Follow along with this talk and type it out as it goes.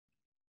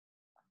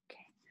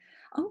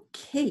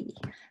Okay,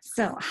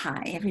 so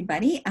hi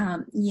everybody.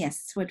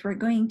 Yes, what we're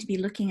going to be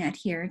looking at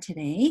here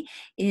today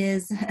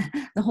is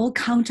the whole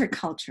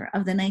counterculture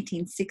of the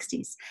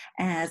 1960s,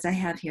 as I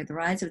have here the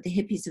rise of the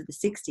hippies of the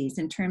 60s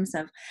in terms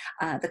of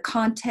the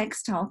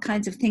context, all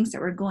kinds of things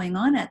that were going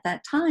on at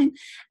that time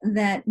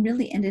that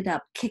really ended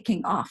up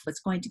kicking off what's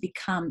going to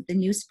become the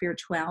new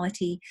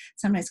spirituality,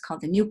 sometimes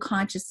called the new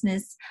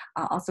consciousness,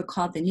 also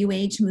called the New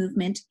Age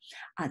movement.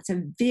 It's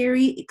a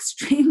very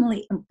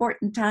extremely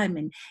important time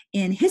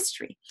in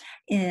history.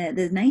 In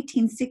the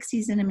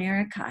 1960s in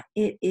America,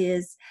 it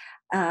is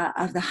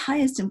of the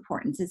highest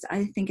importance.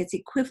 I think it's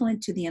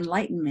equivalent to the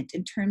Enlightenment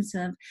in terms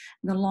of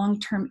the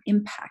long-term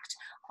impact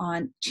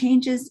on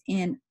changes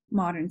in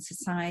modern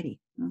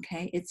society.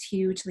 Okay, it's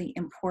hugely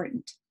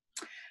important.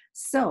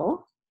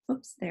 So,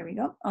 oops, there we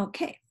go.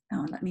 Okay,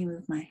 let me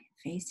move my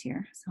face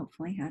here. So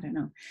hopefully, I don't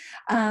know.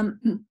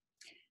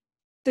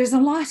 There was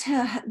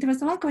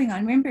a lot going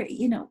on. Remember,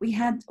 we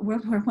had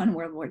World War I,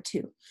 World War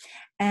II.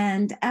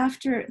 And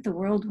after the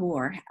World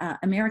War,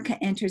 America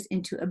enters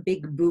into a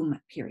big boom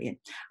period.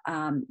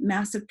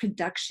 Massive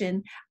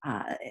production.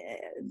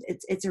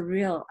 It's a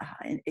real,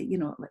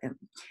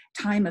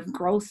 time of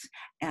growth.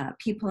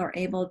 People are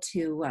able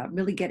to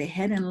really get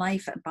ahead in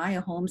life, buy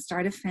a home,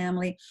 start a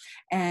family,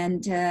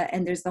 and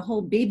there's the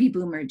whole baby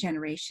boomer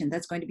generation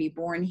that's going to be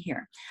born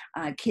here.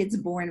 Kids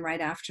born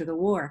right after the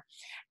war.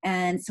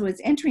 And so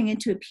it's entering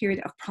into a period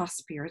of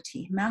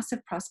prosperity,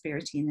 massive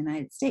prosperity in the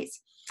United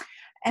States.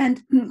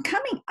 And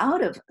coming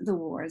out of the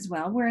war as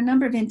well, were a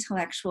number of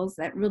intellectuals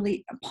that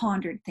really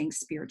pondered things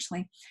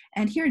spiritually.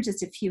 And here are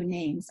just a few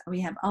names.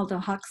 We have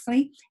Aldous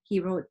Huxley. He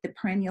wrote The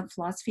Perennial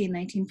Philosophy in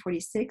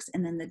 1946,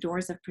 and then The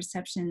Doors of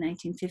Perception in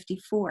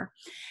 1954.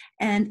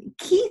 And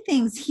key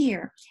things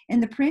here in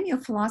The Perennial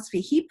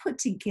Philosophy, he put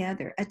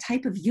together a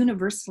type of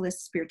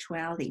universalist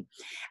spirituality.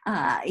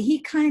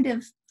 He kind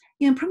of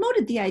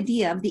promoted the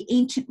idea of the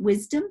ancient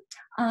wisdom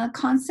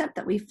concept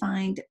that we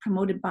find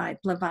promoted by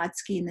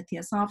Blavatsky in the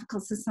Theosophical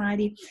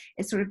Society.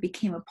 It sort of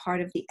became a part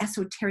of the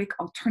esoteric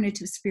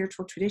alternative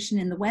spiritual tradition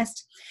in the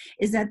West,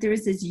 is that there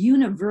is this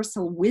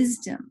universal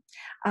wisdom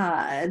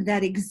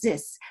that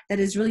exists, that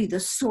is really the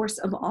source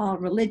of all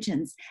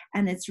religions.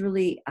 And it's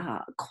really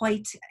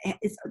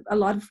it's a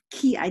lot of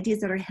key ideas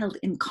that are held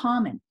in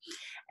common.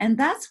 And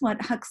that's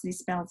what Huxley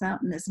spells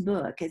out in this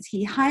book, as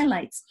he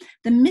highlights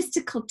the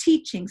mystical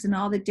teachings in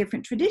all the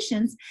different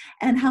traditions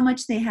and how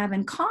much they have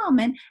in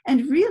common.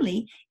 And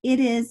really, it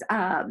is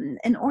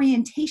an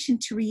orientation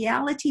to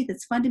reality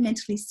that's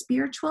fundamentally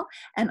spiritual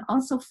and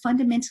also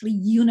fundamentally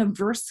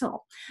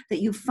universal,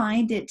 that you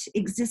find it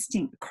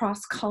existing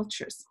across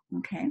cultures.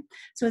 Okay,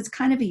 so it's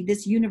kind of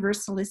this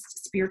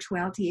universalist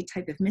spirituality, a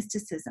type of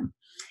mysticism.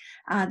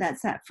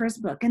 That's that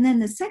first book. And then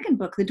the second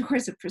book, The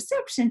Doors of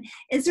Perception,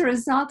 is a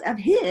result of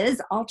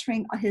his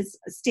altering his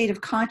state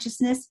of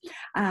consciousness.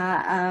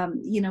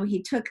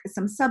 He took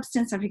some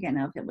substance. I forget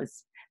now if it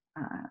was,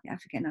 I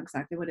forget now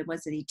exactly what it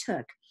was that he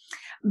took.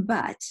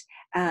 But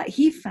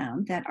he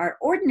found that our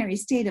ordinary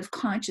state of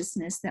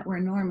consciousness that we're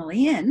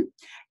normally in,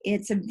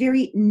 it's a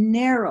very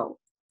narrow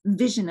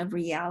vision of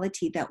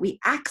reality that we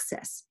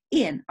access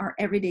in our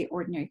everyday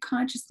ordinary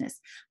consciousness.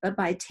 But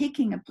by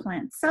taking a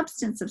plant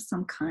substance of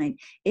some kind,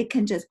 it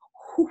can just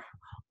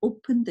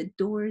open the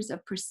doors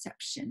of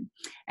perception,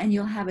 and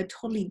you'll have a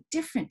totally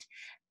different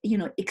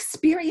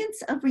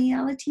experience of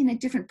reality and a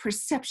different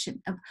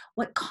perception of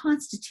what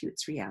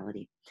constitutes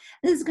reality.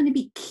 This is going to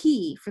be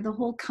key for the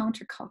whole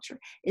counterculture,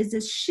 is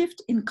this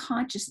shift in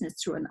consciousness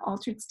through an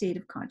altered state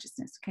of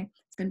consciousness. Okay,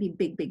 it's going to be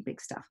big, big,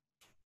 big stuff.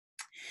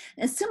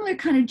 A similar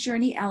kind of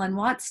journey Alan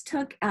Watts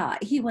took.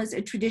 He was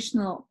a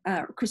traditional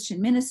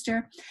Christian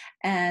minister,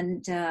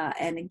 and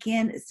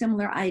again,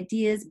 similar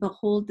ideas,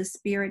 behold the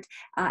spirit,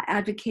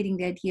 advocating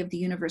the idea of the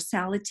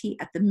universality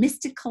at the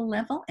mystical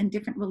level in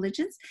different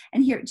religions.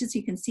 And here, just so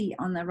you can see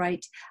on the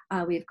right,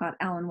 we've got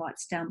Alan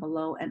Watts down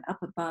below, and up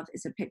above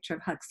is a picture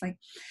of Huxley.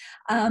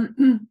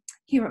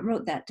 He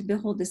wrote that, to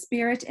behold the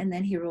spirit, and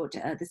then he wrote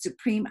the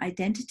supreme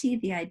identity,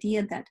 the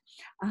idea that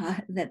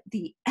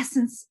the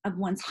essence of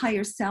one's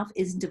higher self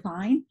is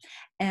divine,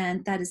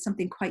 and that is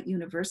something quite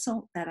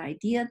universal, that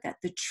idea that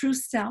the true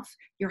self,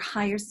 your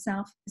higher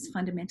self, is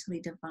fundamentally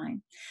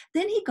divine.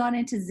 Then he got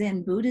into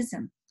Zen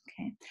Buddhism,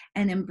 okay,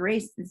 and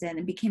embraced Zen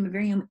and became a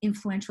very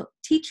influential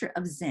teacher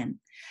of Zen.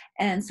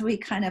 And so he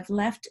kind of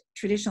left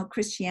traditional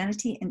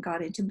Christianity and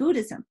got into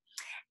Buddhism.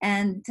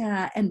 And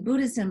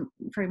Buddhism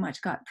very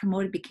much got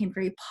promoted, became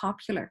very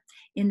popular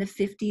in the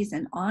 50s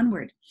and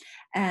onward.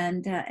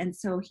 And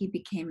so he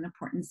became an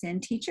important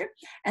Zen teacher.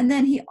 And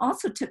then he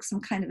also took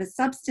some kind of a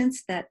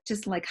substance that,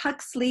 just like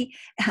Huxley,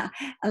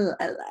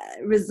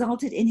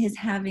 resulted in his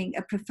having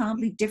a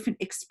profoundly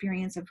different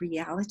experience of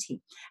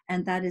reality.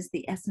 And that is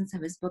the essence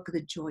of his book,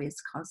 The Joyous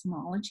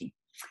Cosmology.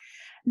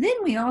 Then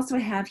we also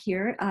have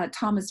here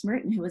Thomas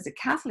Merton, who was a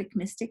Catholic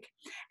mystic,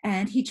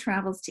 and he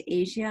travels to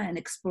Asia and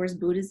explores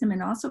Buddhism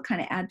and also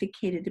kind of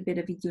advocated a bit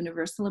of a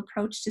universal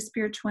approach to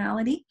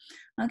spirituality.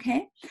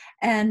 Okay,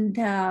 and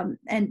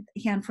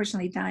he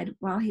unfortunately died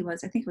while he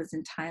was, I think it was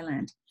in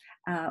Thailand,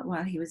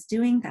 while he was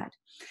doing that.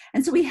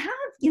 And so we have,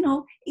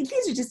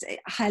 these are just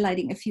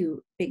highlighting a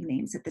few big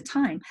names at the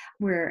time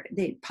where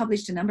they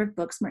published a number of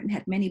books. Merton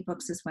had many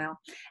books as well,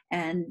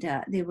 and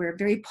they were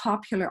very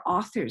popular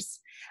authors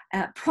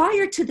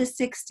prior to the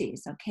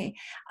 60s, okay,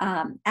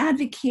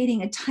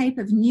 advocating a type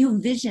of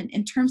new vision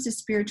in terms of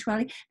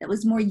spirituality that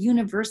was more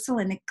universal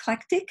and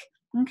eclectic.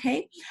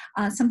 Okay,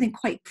 something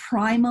quite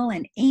primal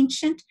and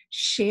ancient,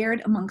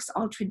 shared amongst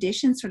all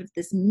traditions, sort of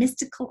this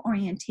mystical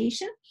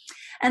orientation.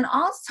 And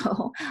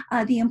also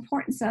the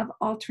importance of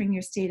altering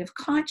your state of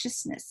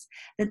consciousness,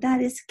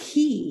 that is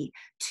key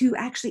to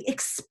actually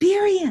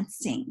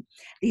experiencing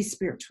these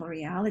spiritual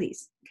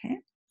realities, okay?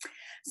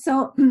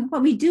 So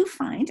what we do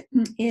find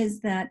is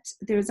that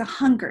there's a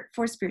hunger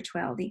for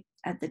spirituality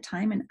at the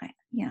time. And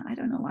I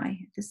don't know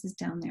why this is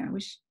down there. I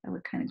wish that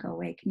would kind of go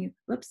away. Can you,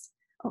 whoops,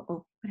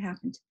 oh, what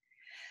happened?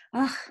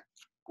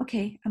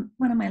 Okay,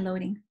 what am I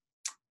loading?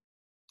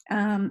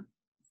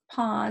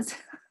 Pause.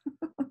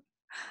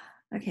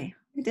 Okay,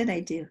 what did I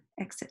do?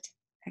 Exit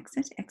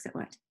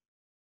what?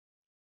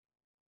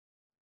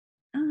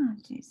 Oh,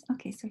 geez.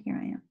 Okay, so here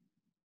I am.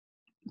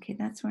 Okay,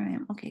 that's where I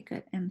am. Okay,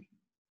 good. And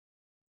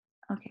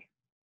okay,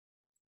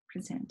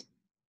 present.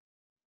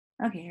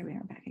 Okay, here we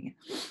are back again.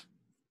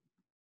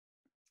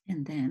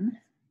 And then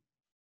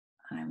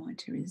I want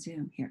to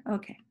resume here.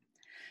 Okay.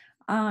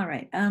 All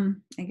right.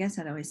 I guess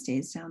that always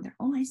stays down there.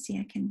 Oh, I see.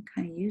 I can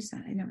kind of use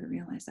that. I never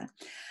realized that.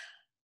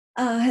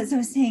 As I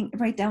was saying,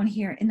 right down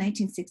here in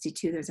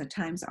 1962, there's a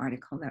Times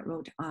article that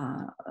wrote,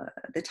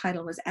 the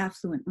title was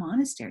Affluent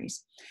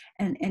Monasteries.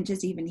 And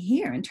just even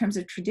here, in terms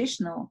of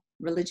traditional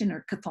religion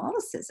or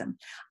Catholicism,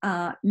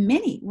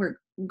 many were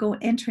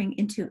entering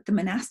into the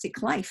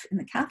monastic life in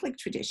the Catholic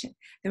tradition.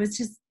 There was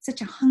just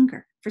such a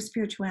hunger for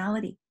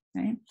spirituality,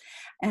 right?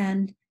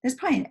 And there's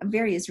probably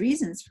various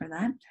reasons for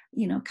that,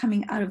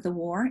 coming out of the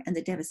war and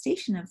the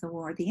devastation of the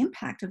war, the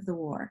impact of the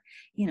war,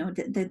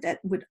 that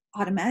would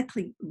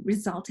automatically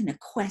result in a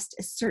quest,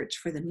 a search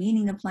for the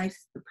meaning of life,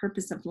 the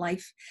purpose of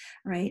life,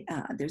 right?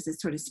 There's this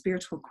sort of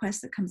spiritual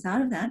quest that comes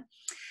out of that.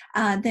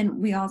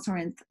 Then we also are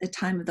in the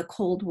time of the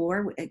Cold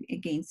War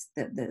against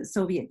the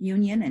Soviet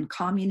Union and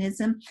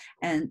communism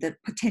and the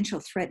potential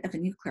threat of a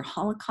nuclear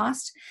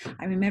holocaust.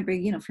 I remember,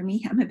 for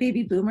me, I'm a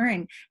baby boomer,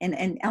 and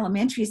in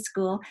elementary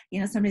school,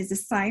 somebody's a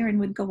siren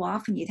would go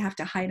off and you'd have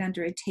to hide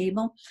under a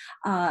table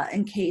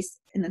in case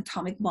an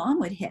atomic bomb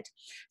would hit.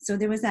 So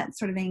there was that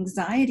sort of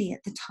anxiety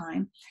at the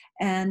time.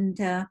 And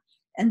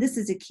this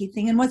is a key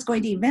thing. And what's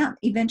going to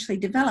eventually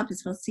develop,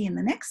 as we'll see in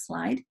the next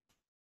slide.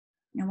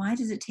 Now, why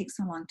does it take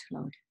so long to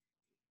load?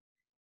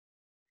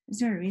 Is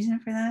there a reason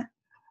for that?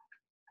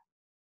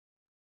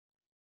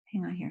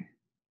 Hang on here.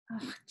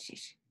 Oh,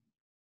 geez.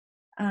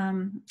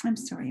 I'm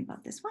sorry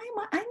about this. Why?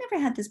 I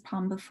never had this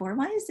problem before.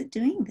 Why is it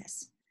doing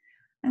this?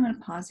 I'm going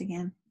to pause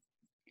again.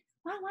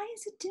 Why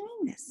is it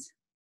doing this?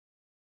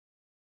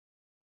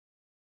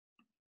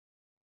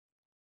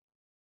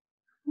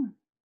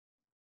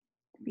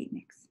 The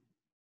beatniks.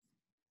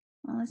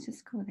 Well, let's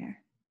just go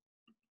there.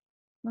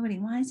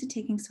 Loading. Why is it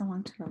taking so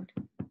long to load?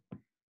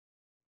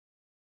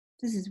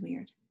 This is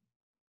weird.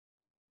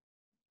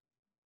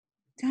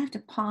 Do I have to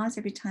pause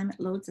every time it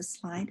loads a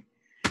slide?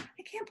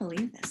 I can't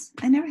believe this.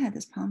 I never had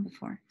this problem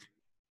before.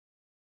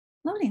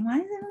 Loading. Why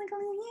is it only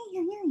going?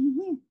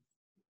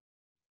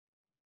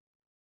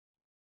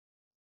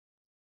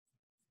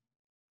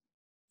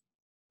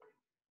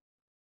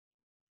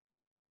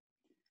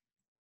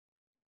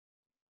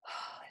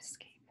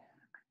 Escape.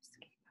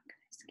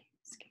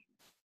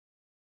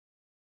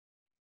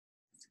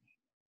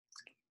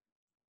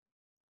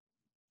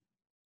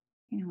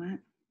 You know what?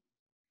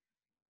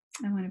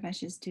 I wonder if I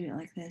should just do it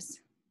like this.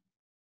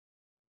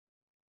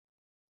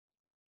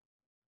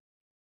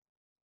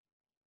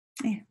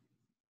 Yeah.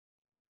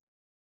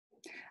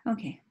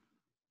 Okay.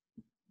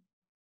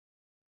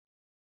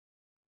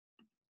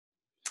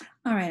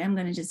 All right, I'm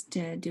going to just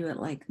do it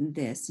like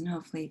this, and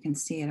hopefully you can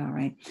see it all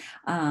right,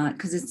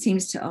 because it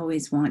seems to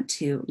always want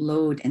to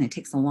load, and it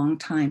takes a long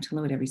time to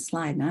load every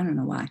slide, and I don't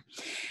know why.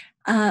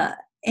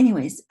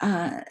 Anyways,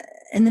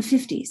 in the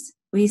 50s,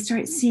 we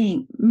start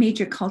seeing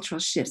major cultural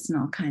shifts in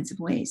all kinds of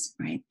ways,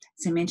 right?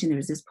 As I mentioned, there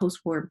was this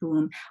post-war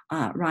boom,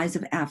 rise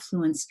of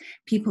affluence.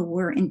 People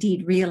were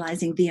indeed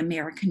realizing the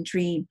American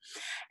dream.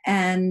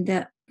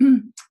 And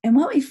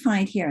what we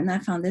find here, and I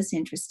found this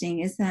interesting,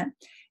 is that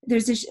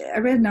I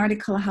read an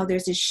article how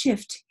there's a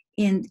shift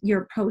in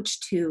your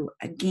approach to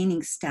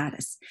gaining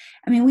status.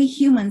 I mean, we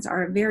humans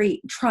are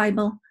very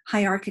tribal,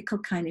 hierarchical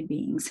kind of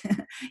beings,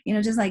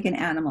 just like in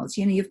animals.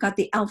 You've got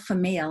the alpha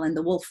male and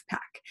the wolf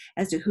pack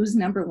as to who's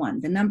number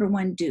one, the number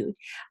one dude,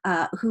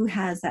 who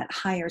has that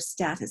higher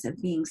status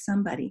of being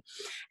somebody.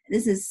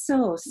 This is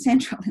so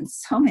central in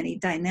so many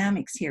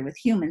dynamics here with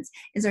humans,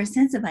 is our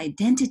sense of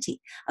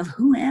identity of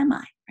who am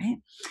I, right?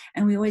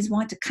 And we always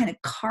want to kind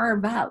of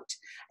carve out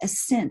a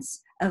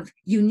sense of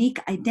unique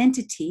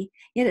identity,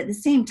 yet at the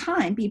same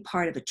time be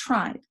part of a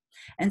tribe.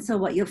 And so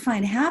what you'll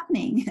find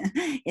happening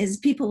is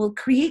people will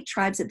create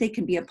tribes that they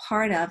can be a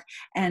part of,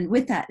 and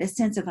with that, a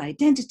sense of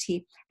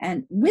identity.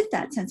 And with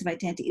that sense of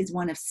identity is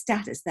one of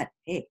status, that,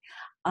 hey,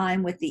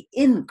 I'm with the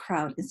in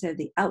crowd instead of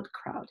the out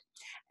crowd.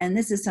 And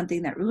this is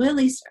something that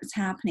really starts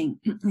happening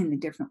in a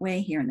different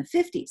way here in the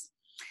 50s.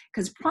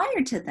 Because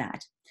prior to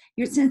that,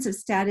 your sense of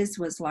status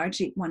was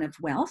largely one of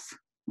wealth.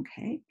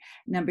 Okay.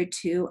 Number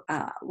two,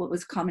 what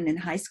was common in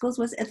high schools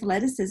was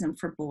athleticism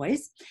for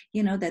boys,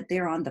 that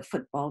they're on the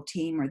football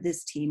team or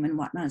this team and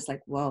whatnot. It's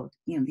like, whoa,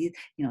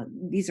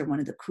 these are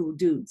one of the cool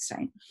dudes,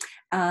 right?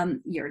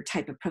 Your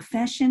type of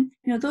profession,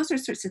 those are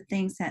sorts of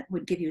things that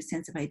would give you a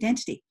sense of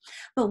identity.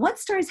 But what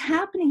starts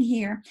happening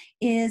here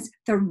is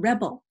the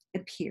rebel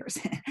appears.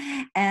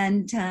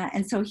 And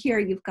so here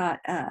you've got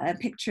a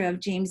picture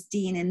of James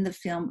Dean in the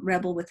film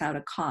Rebel Without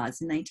a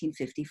Cause in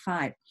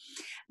 1955,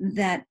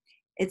 that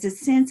it's a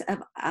sense of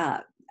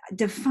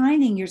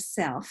defining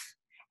yourself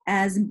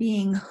as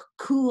being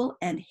cool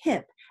and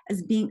hip,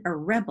 as being a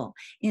rebel,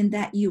 in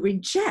that you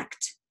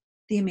reject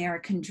the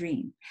American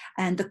dream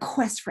and the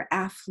quest for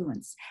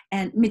affluence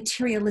and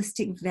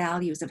materialistic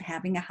values of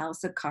having a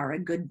house, a car, a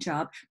good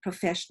job,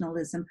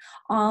 professionalism,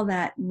 all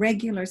that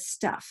regular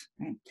stuff,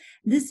 right?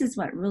 This is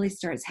what really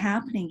starts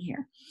happening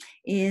here,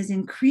 is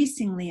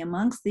increasingly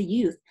amongst the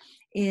youth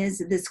is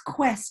this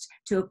quest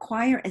to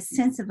acquire a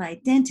sense of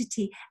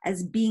identity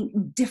as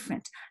being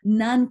different,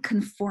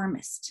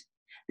 nonconformist.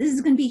 This is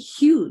going to be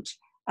huge,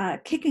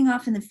 kicking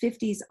off in the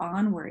 50s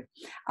onward.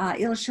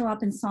 It'll show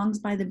up in songs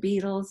by the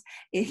Beatles.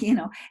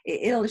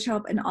 It'll show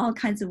up in all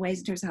kinds of ways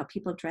in terms of how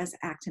people dress,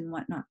 act, and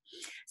whatnot.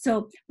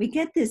 So we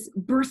get this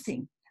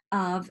birthing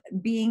of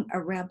being a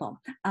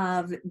rebel,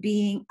 of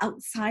being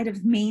outside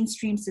of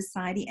mainstream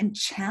society and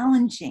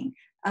challenging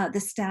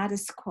the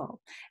status quo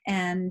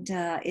and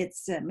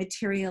its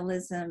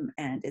materialism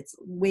and its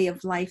way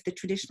of life, the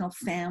traditional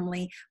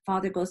family.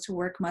 Father goes to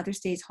work, mother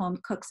stays home,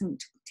 cooks and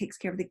takes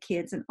care of the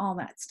kids and all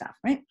that stuff,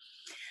 right?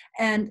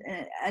 And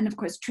of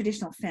course,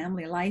 traditional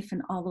family life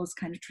and all those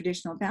kind of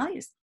traditional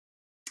values.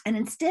 And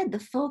instead, the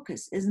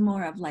focus is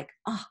more of like,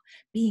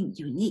 being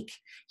unique,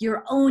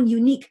 your own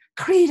unique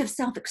creative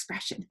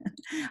self-expression.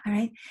 All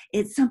right.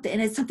 It's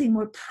something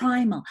more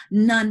primal,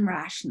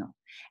 non-rational.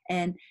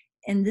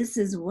 And this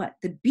is what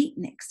the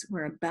beatniks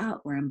were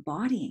about. We're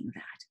embodying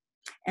that.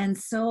 And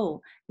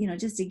so,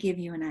 just to give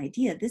you an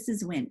idea, this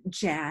is when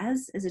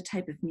jazz as a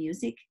type of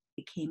music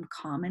became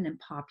common and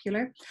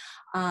popular.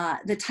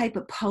 The type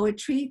of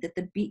poetry that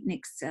the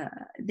beatniks,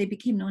 they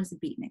became known as the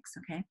beatniks,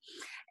 okay,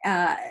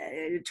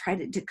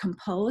 tried to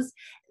compose.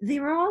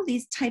 They were all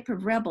these type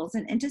of rebels.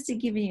 And just to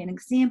give you an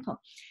example,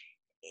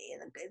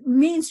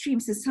 mainstream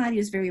society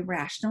is very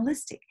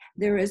rationalistic.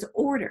 There is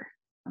order.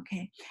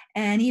 Okay,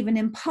 and even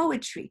in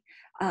poetry,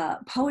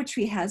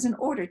 poetry has an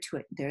order to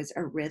it. There's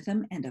a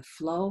rhythm and a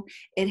flow.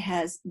 It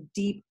has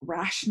deep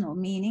rational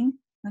meaning.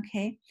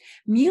 Okay,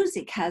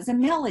 music has a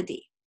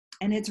melody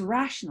and it's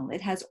rational.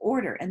 It has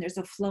order and there's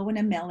a flow and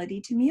a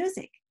melody to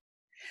music.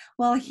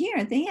 Well,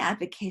 here they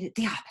advocated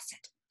the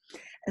opposite,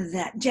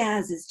 that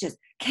jazz is just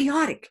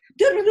chaotic.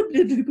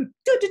 It's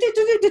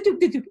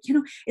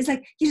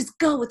like you just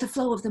go with the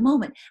flow of the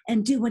moment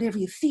and do whatever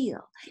you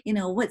feel,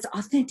 what's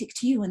authentic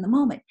to you in the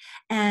moment.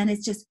 And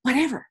it's just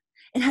whatever.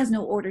 It has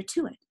no order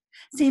to it.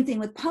 Same thing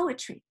with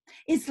poetry.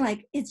 It's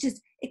like, it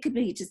could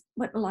be just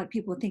what a lot of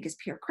people think is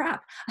pure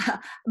crap,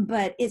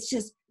 but it's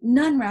just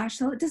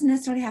non-rational. It doesn't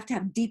necessarily have to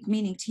have deep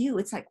meaning to you.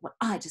 It's like what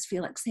I just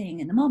feel like saying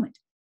in the moment,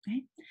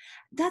 right?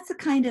 That's a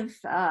kind of,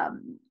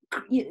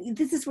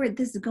 this is where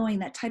this is going,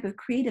 that type of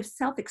creative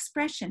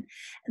self-expression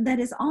that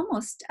is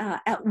almost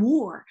at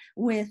war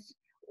with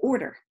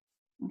order.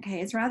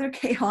 Okay, it's rather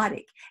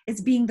chaotic.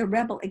 It's being the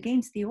rebel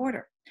against the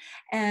order.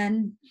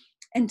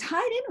 And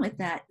tied in with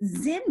that,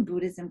 Zen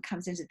Buddhism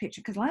comes into the picture,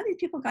 because a lot of these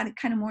people got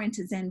kind of more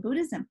into Zen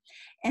Buddhism.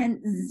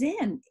 And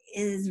Zen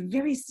is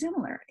very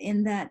similar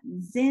in that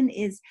Zen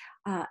is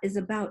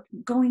about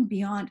going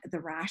beyond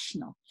the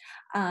rational,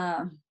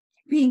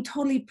 being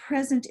totally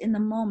present in the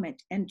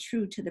moment and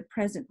true to the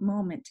present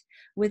moment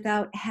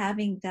without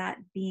having that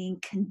being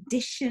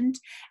conditioned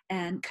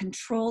and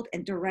controlled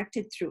and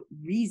directed through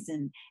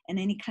reason and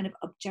any kind of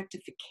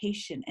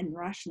objectification and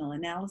rational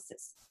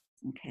analysis.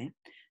 Okay,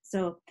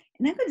 so,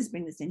 and I'm going to just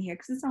bring this in here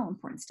because it's all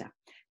important stuff.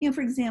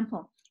 For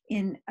example,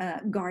 in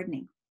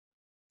gardening,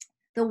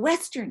 the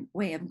Western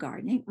way of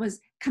gardening was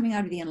coming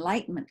out of the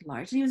Enlightenment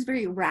largely, it was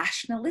very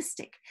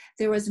rationalistic.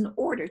 There was an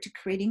order to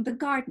creating the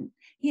garden.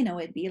 You know,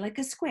 it'd be like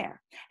a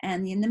square.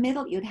 And in the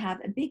middle, you'd have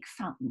a big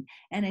fountain.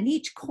 And in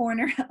each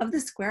corner of the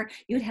square,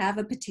 you'd have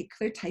a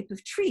particular type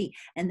of tree.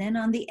 And then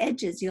on the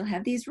edges, you'll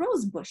have these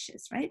rose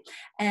bushes, right?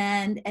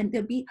 And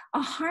there'd be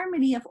a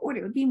harmony of order.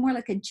 It would be more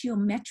like a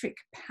geometric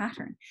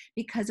pattern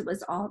because it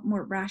was all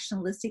more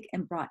rationalistic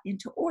and brought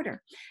into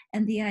order.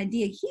 And the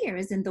idea here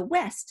is in the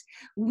West,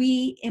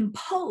 we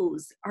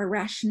impose our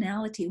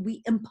rationality,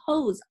 we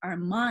impose our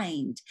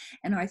mind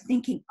and our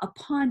thinking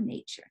upon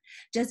nature,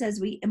 just as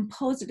we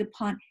impose it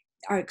upon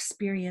our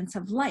experience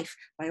of life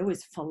by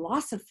always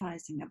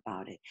philosophizing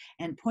about it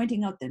and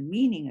pointing out the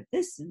meaning of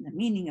this and the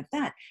meaning of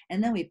that.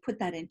 And then we put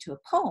that into a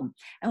poem,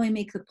 and we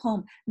make the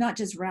poem not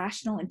just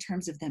rational in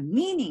terms of the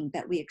meaning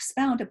that we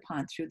expound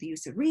upon through the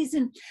use of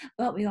reason,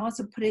 but we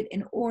also put it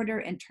in order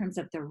in terms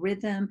of the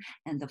rhythm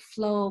and the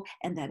flow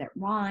and that it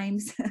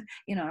rhymes,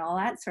 you know, and all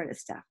that sort of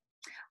stuff.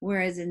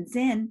 Whereas in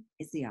Zen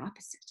is the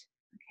opposite.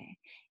 Okay.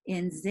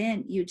 In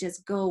Zen, you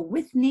just go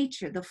with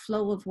nature, the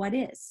flow of what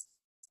is.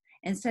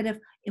 Instead of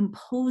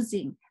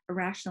imposing a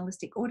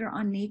rationalistic order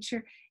on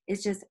nature,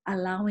 it's just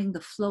allowing the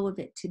flow of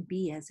it to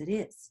be as it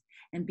is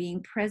and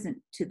being present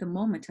to the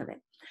moment of it.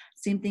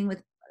 Same thing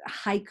with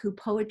haiku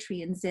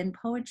poetry and Zen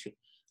poetry,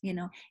 you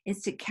know,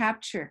 is to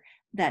capture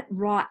that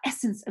raw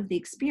essence of the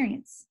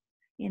experience.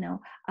 You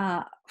know,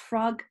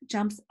 frog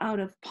jumps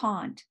out of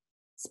pond,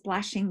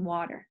 splashing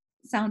water,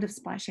 sound of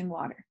splashing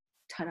water,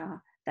 ta-da,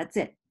 that's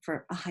it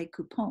for a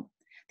haiku poem.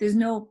 There's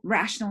no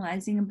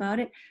rationalizing about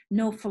it,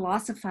 no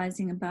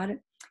philosophizing about it.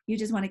 You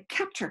just want to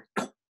capture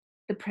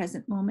the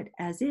present moment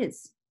as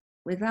is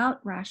without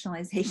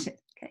rationalization.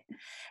 Okay.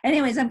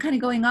 Anyways, I'm kind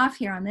of going off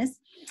here on this,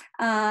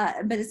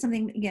 but it's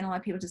something, again, a lot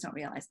of people just don't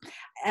realize.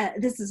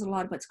 This is a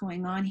lot of what's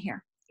going on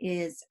here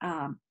is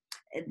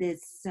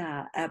this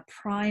a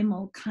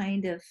primal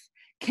kind of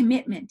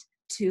commitment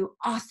to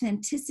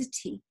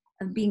authenticity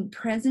of being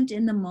present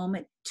in the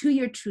moment to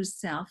your true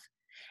self.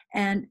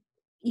 And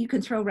you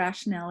can throw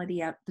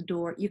rationality out the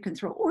door. You can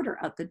throw order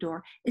out the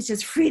door. It's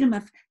just freedom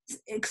of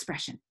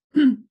expression.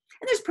 And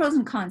there's pros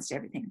and cons to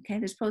everything, okay?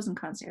 There's pros and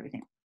cons to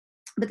everything.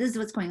 But this is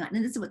what's going on.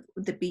 And this is what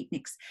the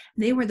beatniks,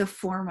 they were the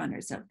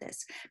forerunners of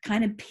this,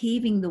 kind of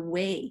paving the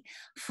way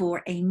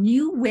for a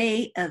new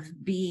way of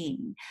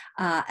being,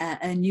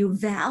 a new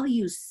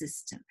value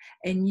system,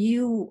 a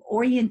new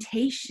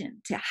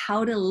orientation to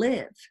how to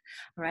live,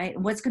 right?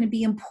 And what's going to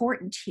be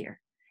important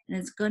here. And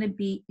it's going to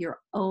be your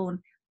own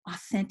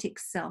authentic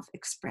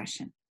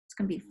self-expression. It's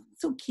going to be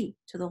so key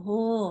to the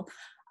whole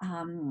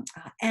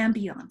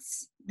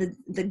ambience,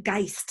 the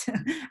geist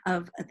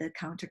of the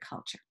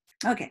counterculture.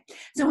 Okay,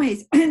 so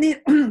anyways,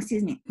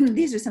 excuse me,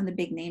 these are some of the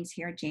big names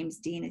here. James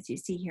Dean, as you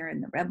see here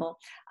in The Rebel,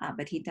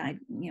 but he died,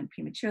 you know,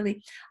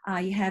 prematurely.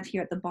 You have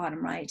here at the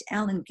bottom right,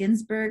 Allen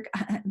Ginsberg,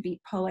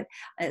 beat poet,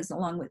 as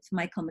along with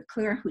Michael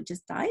McClure, who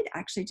just died,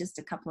 actually just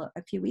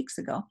a few weeks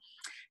ago.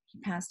 He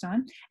passed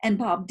on, and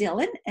Bob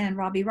Dylan and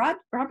Robbie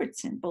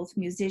Robertson, both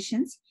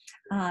musicians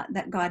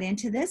that got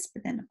into this,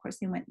 but then of course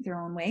they went their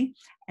own way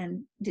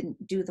and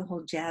didn't do the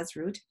whole jazz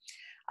route.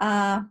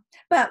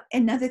 But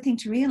another thing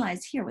to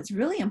realize here, what's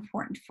really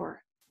important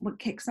for what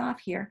kicks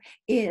off here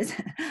is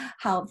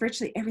how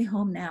virtually every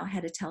home now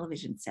had a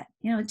television set.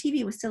 You know,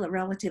 TV was still a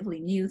relatively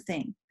new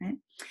thing, right?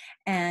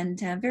 And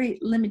very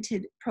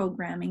limited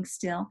programming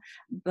still,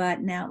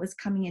 but now it was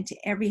coming into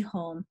every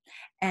home,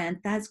 and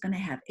that's going to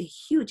have a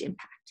huge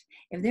impact.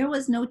 If there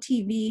was no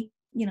TV,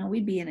 you know,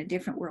 we'd be in a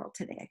different world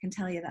today, I can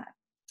tell you that.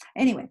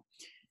 Anyway,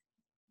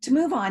 to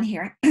move on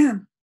here.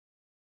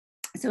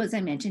 So as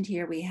I mentioned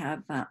here, we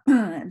have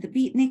the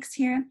beatniks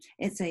here.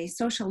 It's a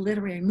social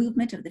literary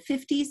movement of the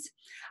 50s.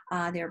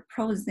 They're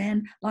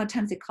pro-Zen. A lot of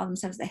times they call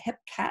themselves the hip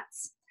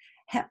cats,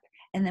 hip.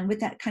 And then with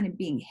that kind of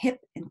being hip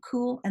and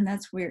cool, and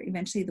that's where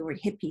eventually the word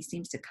hippie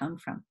seems to come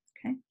from,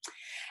 okay?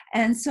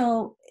 And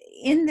so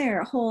in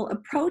their whole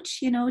approach,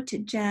 you know, to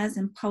jazz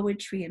and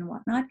poetry and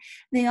whatnot,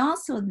 they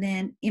also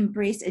then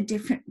embrace a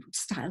different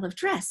style of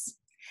dress,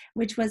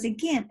 which was,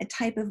 again, a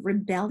type of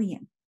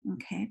rebellion.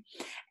 Okay,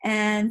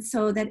 and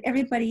so that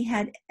everybody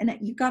had, and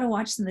you've got to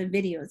watch some of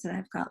the videos that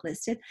I've got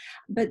listed,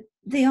 but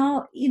they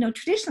all, you know,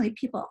 traditionally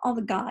people, all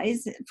the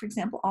guys, for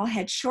example, all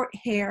had short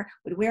hair,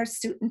 would wear a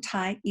suit and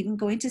tie, even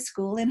going to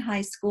school in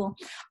high school,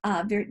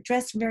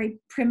 dressed very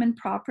prim and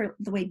proper,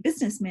 the way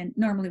businessmen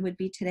normally would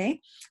be today.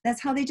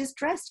 That's how they just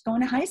dressed, going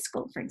to high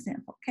school, for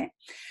example, okay?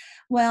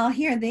 Well,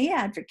 here they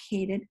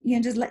advocated, you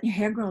know, just let your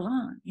hair grow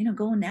long, you know,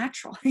 go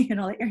natural, you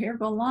know, let your hair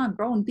grow long,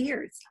 growing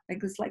beards.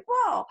 Like, it's like,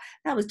 whoa,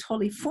 that was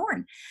totally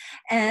foreign.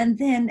 And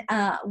then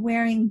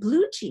wearing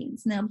blue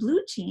jeans. Now,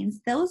 blue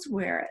jeans, those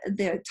were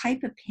the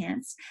type of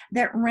pants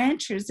that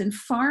ranchers and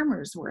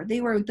farmers wore. They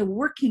were the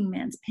working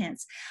man's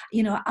pants,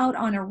 you know, out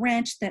on a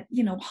ranch that,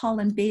 you know,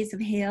 hauling bales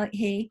of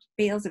hay,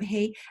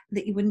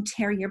 that you wouldn't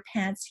tear your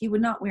pants. You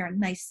would not wear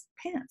nice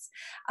pants.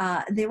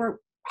 They were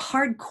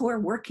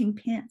hardcore working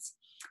pants.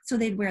 So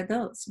they'd wear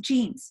those,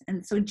 jeans.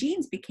 And so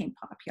jeans became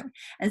popular.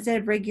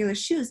 Instead of regular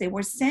shoes, they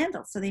wore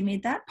sandals. So they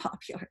made that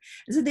popular.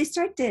 And so they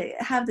started to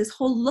have this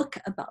whole look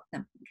about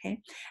them, okay?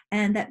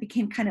 And that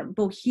became kind of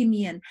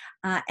bohemian,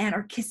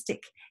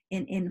 anarchistic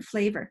in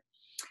flavor.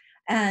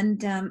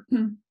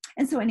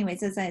 And so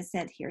anyways, as I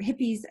said here,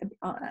 hippies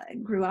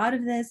grew out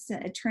of this,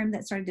 a term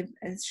that started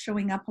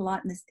showing up a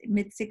lot in the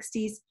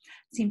mid-60s,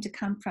 seemed to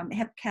come from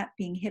hipcat,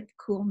 being hip,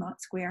 cool,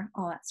 not square,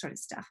 all that sort of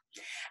stuff.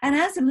 And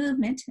as a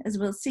movement, as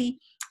we'll see,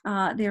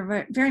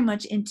 they're very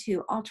much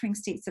into altering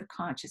states of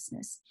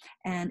consciousness.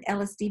 And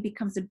LSD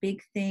becomes a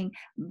big thing,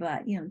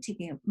 but, you know,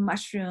 taking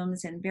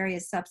mushrooms and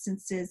various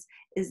substances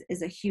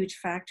is a huge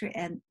factor.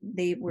 And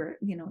they were,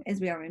 you know, as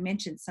we already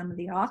mentioned, some of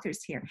the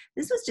authors here,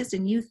 this was just a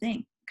new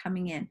thing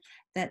coming in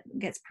that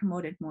gets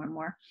promoted more and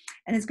more.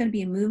 And it's going to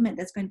be a movement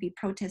that's going to be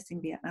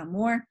protesting Vietnam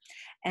War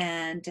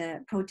and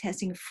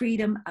protesting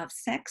freedom of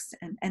sex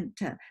and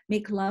to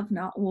make love,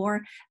 not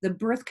war. The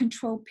birth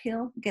control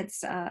pill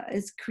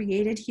is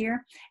created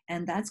here,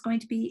 and that's going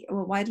to be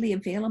widely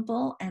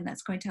available, and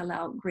that's going to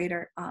allow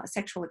greater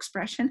sexual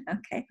expression,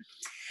 okay?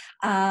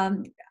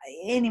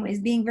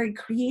 Anyways, being very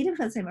creative,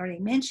 as I've already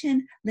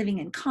mentioned, living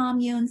in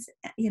communes,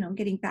 you know,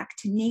 getting back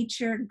to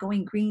nature,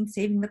 going green,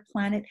 saving the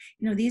planet.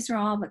 You know, these are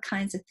all the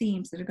kinds of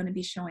themes that are going to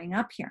be showing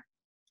up here,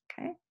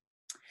 okay?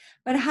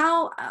 But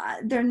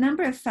there are a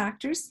number of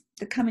factors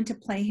that come into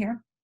play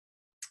here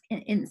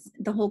in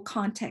the whole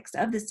context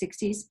of the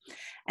 60s.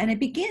 And it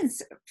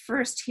begins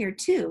first here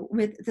too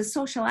with the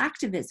social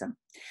activism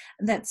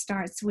that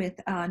starts with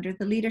under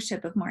the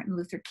leadership of Martin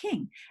Luther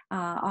King,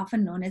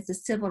 often known as the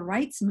civil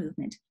rights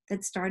movement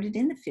that started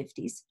in the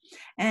 50s.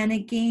 And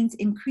it gains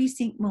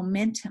increasing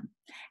momentum,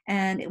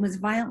 and it was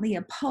violently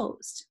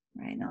opposed,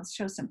 right? And I'll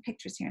show some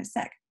pictures here in a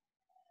sec.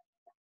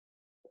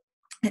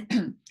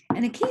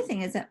 And a key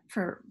thing is that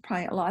for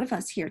probably a lot of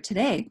us here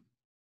today,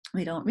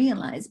 we don't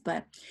realize,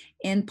 but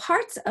in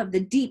parts of the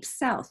deep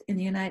South in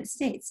the United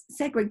States,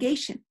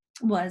 segregation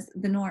was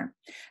the norm.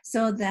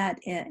 So that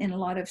in a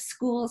lot of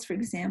schools, for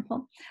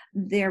example,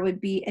 there would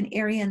be an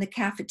area in the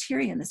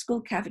cafeteria, in the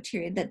school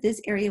cafeteria, that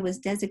this area was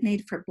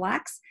designated for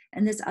Blacks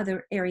and this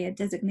other area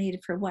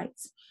designated for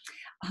whites.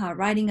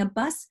 Riding a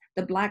bus,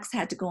 the Blacks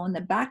had to go in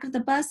the back of the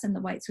bus and the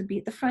whites would be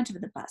at the front of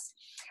the bus.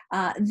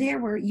 There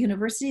were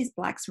universities,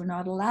 Blacks were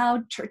not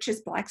allowed,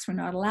 churches, Blacks were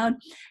not allowed.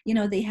 You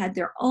know, they had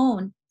their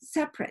own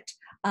separate,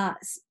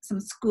 some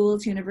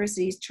schools,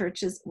 universities,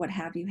 churches, what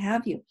have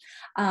you,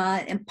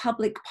 and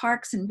public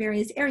parks in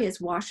various areas,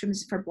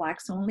 washrooms for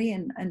Blacks only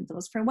and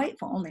those for white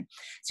only.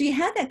 So you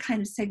had that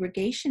kind of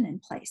segregation in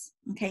place,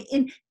 okay,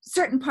 in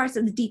certain parts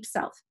of the deep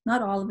South,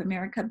 not all of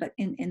America, but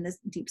in this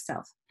deep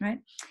South, right?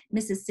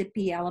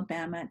 Mississippi,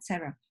 Alabama,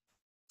 etc.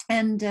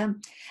 And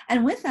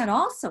with that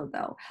also,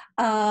 though,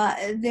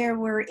 there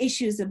were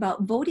issues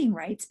about voting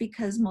rights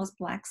because most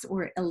Blacks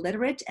were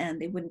illiterate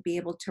and they wouldn't be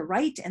able to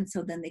write. And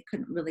so then they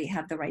couldn't really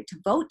have the right to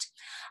vote.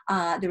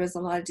 There was a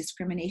lot of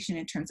discrimination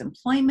in terms of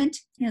employment.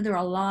 You know, there were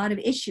a lot of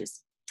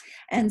issues.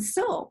 And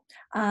so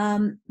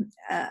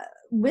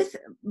with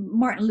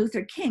Martin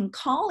Luther King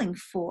calling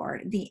for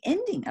the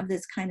ending of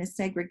this kind of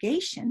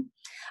segregation,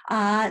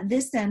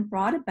 this then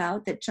brought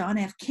about that John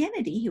F.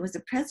 Kennedy, who was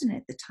the president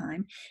at the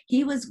time,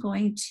 he was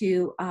going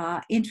to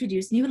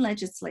introduce new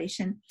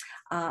legislation,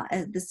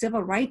 the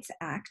Civil Rights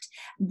Act,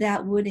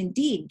 that would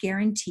indeed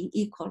guarantee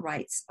equal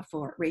rights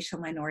for racial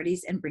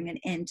minorities and bring an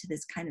end to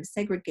this kind of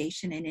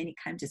segregation and any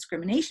kind of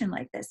discrimination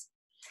like this.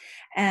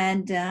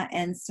 And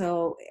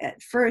so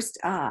at first,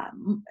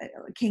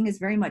 King is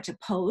very much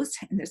opposed,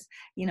 and there's,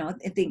 you know,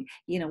 I think,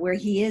 you know, where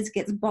he is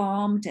gets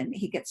bombed and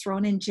he gets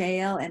thrown in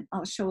jail, and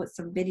I'll show it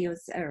some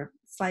videos or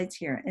slides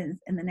here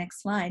in the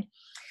next slide.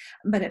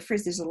 But at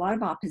first, there's a lot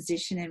of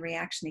opposition and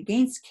reaction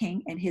against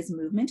King and his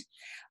movement,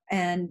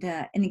 and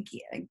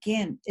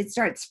again, it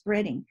starts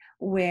spreading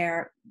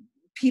where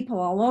people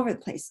all over the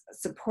place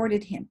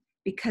supported him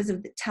because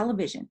of the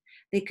television.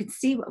 They could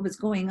see what was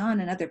going on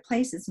in other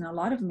places, and a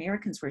lot of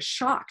Americans were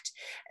shocked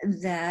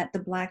that the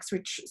Blacks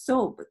were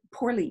so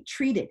poorly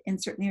treated in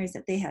certain areas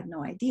that they had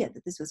no idea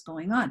that this was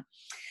going on.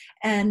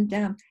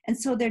 And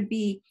so there'd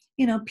be,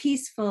 you know,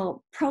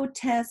 peaceful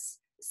protests,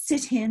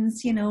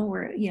 sit-ins, you know,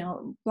 where, you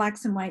know,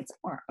 Blacks and whites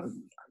are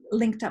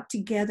linked up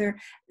together,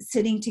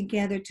 sitting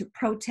together to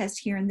protest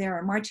here and there,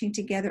 or marching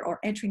together, or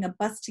entering a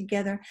bus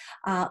together,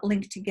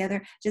 linked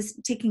together,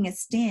 just taking a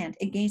stand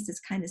against this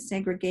kind of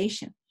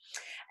segregation.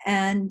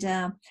 And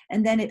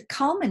then it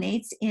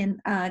culminates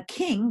in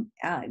King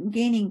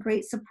gaining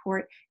great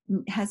support,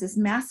 has this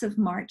massive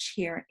march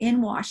here in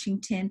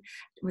Washington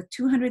with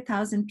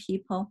 200,000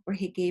 people, where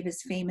he gave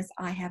his famous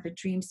 "I Have a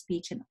Dream"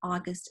 speech in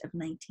August of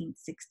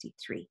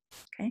 1963,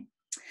 okay?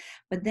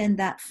 But then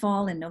that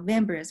fall in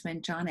November is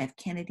when John F.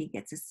 Kennedy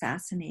gets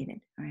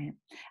assassinated, right?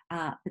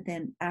 But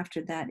then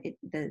after that,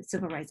 the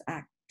Civil Rights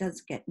Act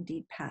does get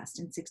indeed passed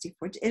in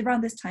 64,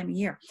 around this time of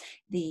year,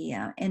 the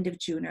end of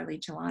June, early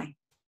July.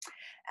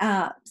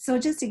 So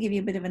just to give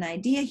you a bit of an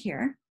idea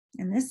here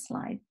in this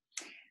slide,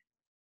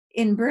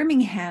 in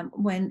Birmingham,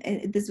 when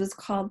this was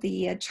called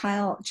the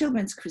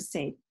Children's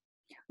Crusade,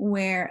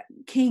 where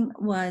King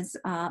was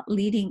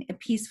leading a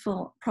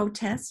peaceful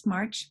protest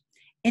march.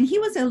 And he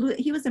was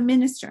a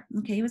minister,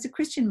 okay? He was a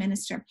Christian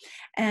minister,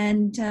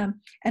 and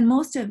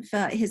most of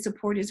his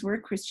supporters were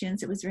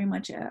Christians. It was very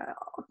much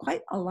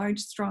quite a large,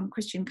 strong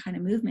Christian kind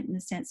of movement in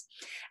a sense,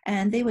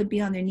 and they would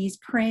be on their knees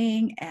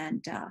praying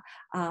and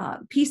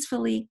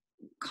peacefully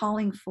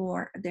calling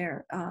for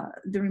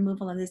the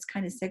removal of this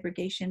kind of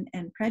segregation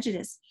and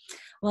prejudice.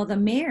 Well, the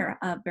mayor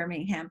of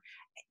Birmingham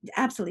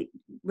absolutely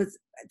was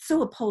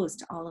so opposed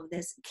to all of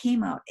this,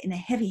 came out in a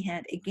heavy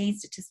hand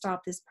against it to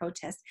stop this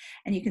protest.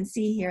 And you can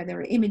see here, there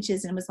were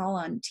images, and it was all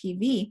on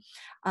TV,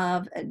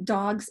 of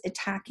dogs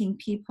attacking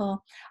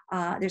people.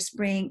 They're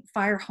spraying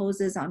fire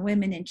hoses on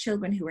women and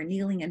children who were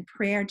kneeling in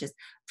prayer, just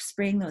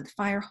spraying them with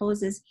fire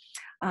hoses.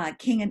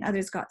 King and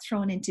others got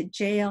thrown into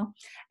jail,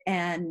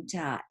 and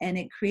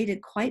it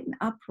created quite an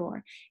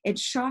uproar. It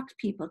shocked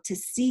people to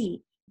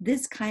see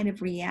this kind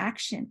of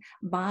reaction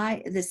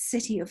by the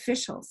city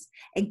officials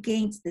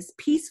against this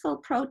peaceful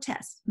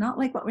protest, not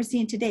like what we're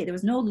seeing today. There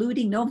was no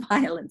looting, no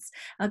violence.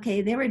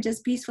 Okay, they were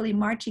just peacefully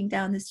marching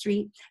down the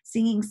street,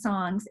 singing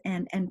songs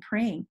and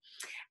praying,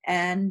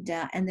 and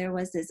there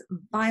was this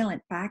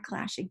violent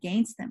backlash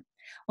against them.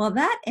 Well,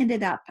 that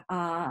ended up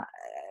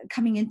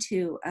coming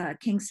into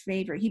King's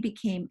favor. He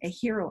became a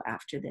hero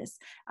after this,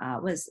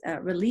 was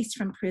released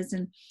from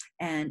prison,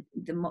 and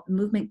the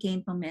movement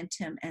gained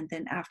momentum. And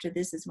then after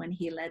this is when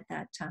he led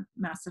that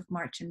massive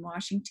march in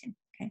Washington.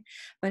 Okay,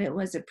 but it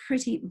was a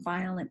pretty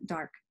violent,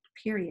 dark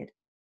period.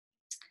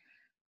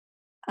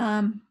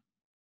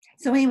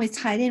 So anyways,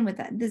 tied in with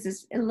that, this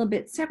is a little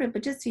bit separate,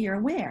 but just so you're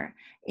aware,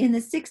 in the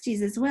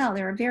 60s as well,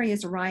 there are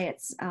various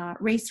riots,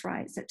 race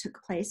riots that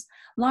took place,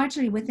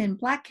 largely within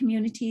Black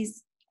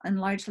communities and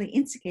largely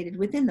instigated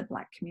within the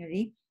Black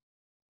community.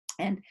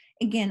 And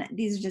again,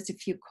 these are just a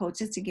few quotes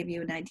just to give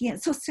you an idea.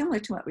 It's so similar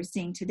to what we're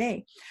seeing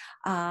today.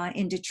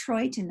 In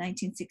Detroit in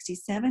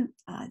 1967,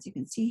 as you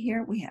can see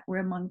here, we're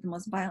among the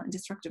most violent and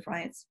destructive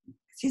riots,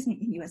 in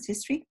U.S.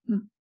 history.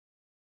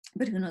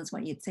 But who knows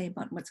what you'd say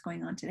about what's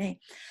going on today.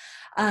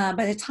 By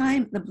the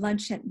time the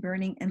bloodshed,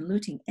 burning, and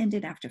looting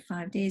ended after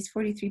 5 days,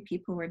 43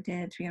 people were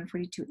dead,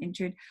 342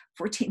 injured,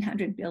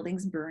 1,400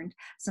 buildings burned,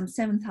 some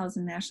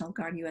 7,000 National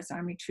Guard U.S.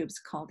 Army troops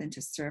called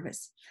into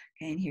service.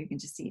 Okay, and here you can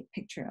just see a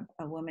picture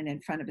of a woman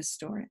in front of a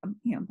store,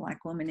 a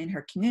Black woman in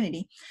her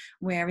community,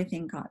 where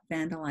everything got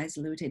vandalized,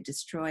 looted,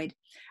 destroyed.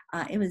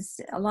 It was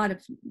a lot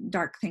of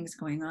dark things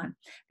going on.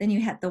 Then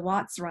you had the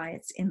Watts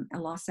riots in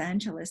Los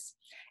Angeles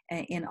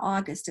in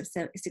August of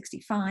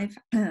 65.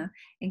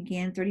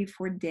 Again,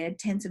 34 dead,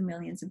 tens of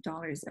millions of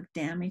dollars of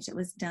damage that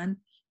was done,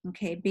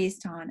 okay,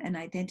 based on an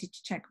identity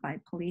check by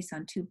police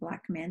on 2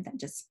 Black men that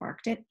just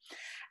sparked it.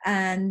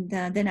 And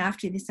then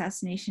after the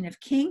assassination of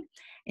King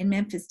in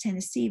Memphis,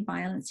 Tennessee,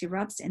 violence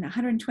erupts in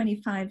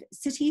 125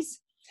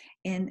 cities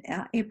in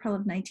April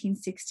of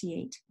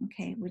 1968,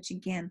 okay, which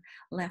again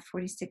left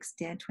 46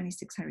 dead,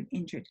 2,600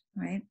 injured,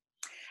 right?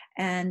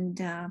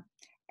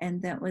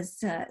 And that was,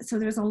 so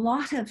there's a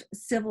lot of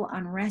civil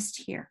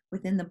unrest here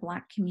within the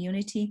Black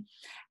community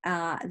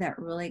that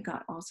really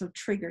got also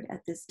triggered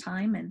at this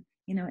time. And,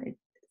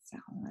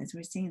 as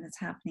we're seeing, that's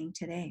happening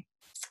today.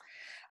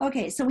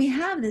 Okay, so we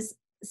have this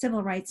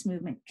civil rights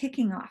movement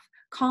kicking off,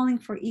 calling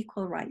for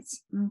equal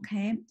rights,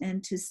 okay,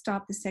 and to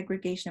stop the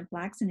segregation of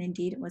Blacks, and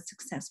indeed it was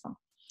successful.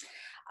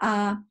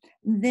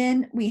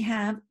 Then we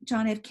have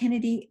John F.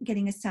 Kennedy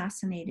getting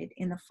assassinated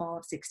in the fall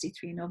of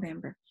 63,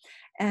 November.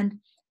 And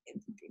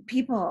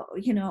people,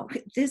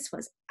 this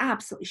was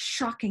absolutely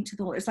shocking to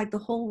the whole, it's like the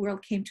whole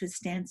world came to a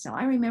standstill.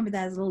 I remember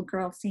that as a little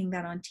girl seeing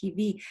that on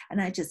TV,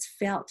 and I just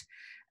felt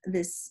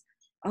this,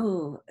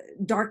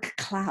 dark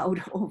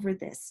cloud over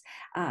this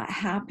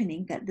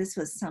happening, that this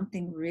was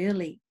something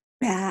really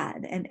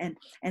bad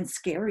and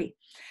scary.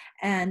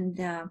 And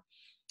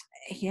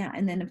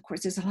and then of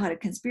course there's a lot of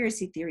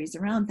conspiracy theories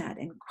around that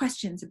and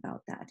questions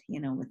about that,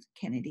 with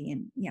Kennedy,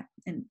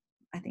 and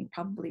I think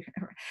probably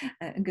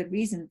a good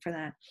reason for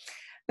that.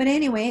 But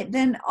anyway,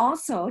 then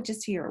also,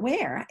 just so you're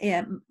aware,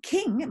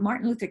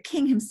 Martin Luther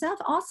King himself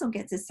also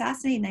gets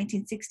assassinated in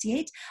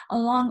 1968,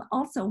 along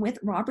also with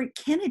Robert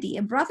Kennedy,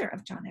 a brother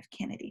of John F.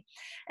 Kennedy.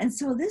 And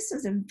so this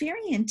was a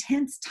very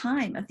intense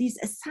time of these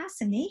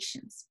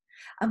assassinations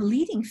of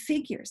leading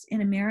figures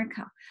in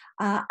America,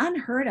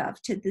 unheard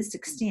of to this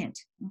extent,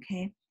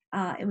 okay?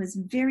 It was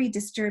very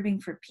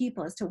disturbing for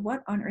people as to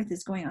what on earth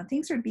is going on.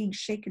 Things are being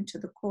shaken to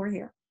the core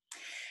here.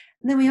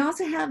 And then we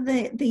also have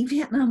the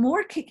Vietnam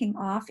War kicking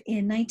off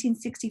in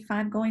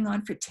 1965, going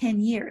on for 10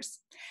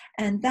 years.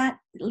 And that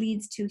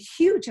leads to a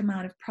huge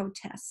amount of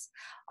protests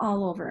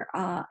all over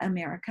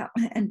America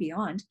and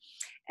beyond.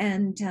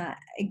 And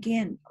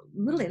again,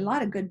 really a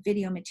lot of good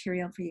video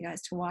material for you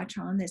guys to watch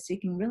on this, so you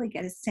can really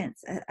get a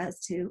sense as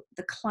to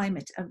the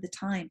climate of the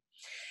time.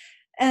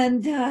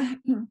 And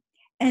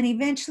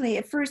eventually,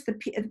 at first, the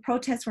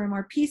protests were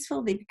more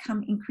peaceful. They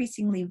become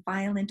increasingly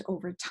violent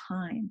over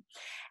time.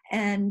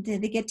 And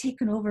they get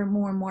taken over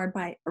more and more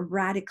by a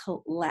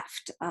radical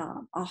left, a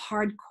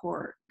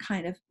hardcore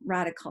kind of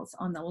radicals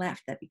on the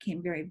left that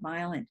became very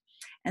violent.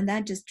 And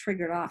that just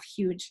triggered off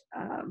huge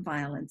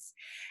violence.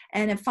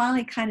 And it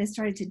finally kind of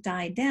started to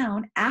die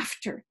down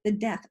after the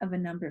death of a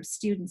number of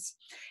students.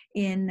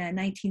 In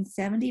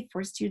 1970,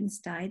 4 students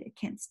died at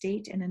Kent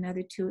State and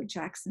another 2 at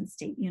Jackson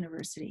State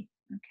University.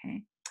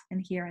 Okay,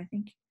 and here I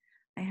think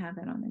I have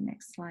it on the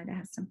next slide. I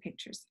have some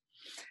pictures.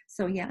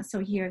 So yeah, so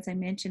here, as I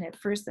mentioned, at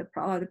first the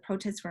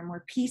protests were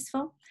more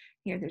peaceful.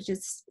 Here, there's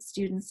just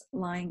students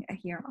lying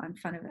here in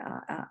front of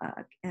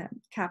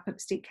a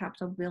state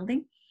capitol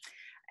building.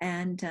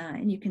 And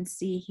you can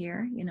see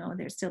here, you know,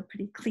 they're still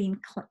pretty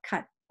clean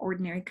cut,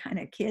 ordinary kind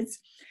of kids.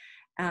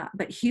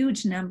 But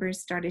huge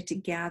numbers started to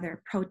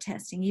gather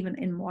protesting. Even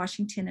in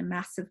Washington, a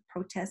massive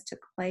protest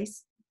took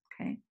place.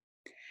 Okay.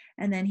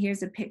 And then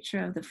here's a picture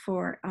of the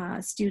 4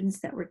 students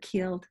that were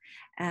killed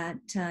at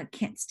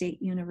Kent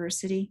State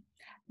University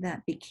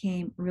that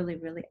became really,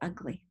 really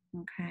ugly.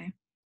 Okay.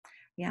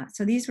 Yeah,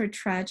 so these were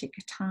tragic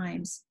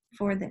times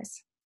for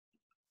this.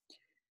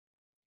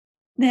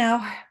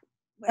 Now,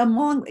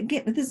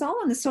 this is all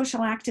on the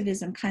social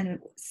activism kind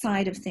of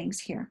side of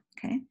things here,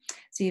 okay?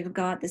 So you've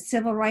got the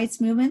civil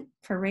rights movement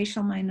for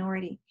racial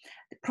minority,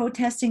 the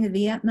protesting the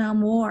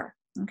Vietnam War,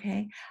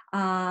 okay?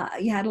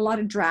 You had a lot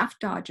of draft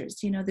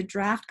dodgers. You know, the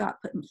draft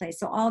got put in place.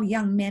 So all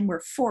young men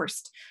were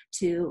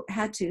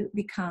had to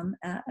become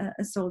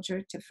a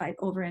soldier to fight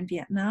over in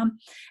Vietnam.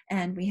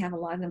 And we have a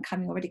lot of them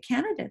coming over to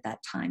Canada at that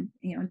time,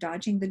 you know,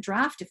 dodging the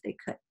draft if they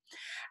could.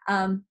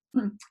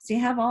 So you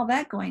have all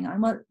that going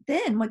on. Well,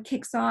 then what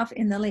kicks off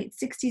in the late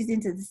 60s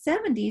into the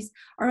 70s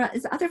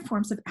is other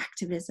forms of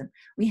activism.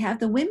 We have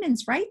the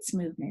women's rights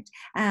movement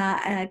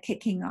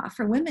kicking off,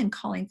 for women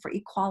calling for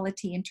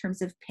equality in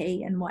terms of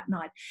pay and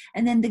whatnot.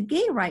 And then the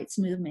gay rights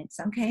movements,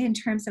 okay, in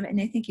terms of, and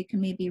I think you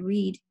can maybe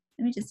read,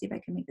 let me just see if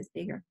I can make this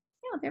bigger.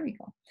 Oh, there we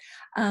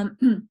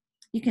go.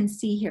 You can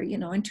see here, you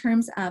know, in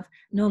terms of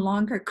no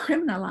longer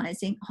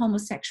criminalizing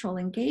homosexual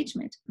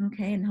engagement,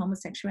 okay, and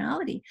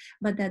homosexuality,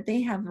 but that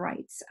they have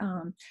rights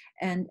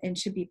and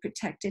should be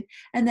protected.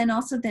 And then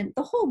also then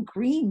the whole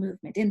green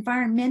movement,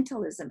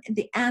 environmentalism,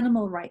 the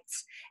animal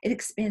rights, it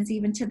expands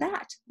even to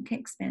that, okay,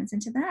 expands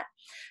into that.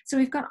 So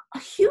we've got a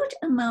huge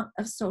amount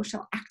of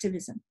social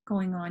activism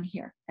going on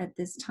here at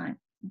this time,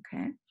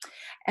 okay?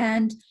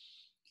 And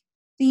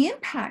the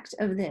impact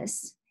of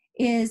this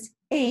is,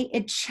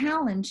 it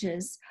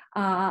challenges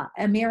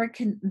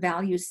American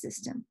value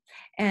system.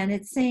 And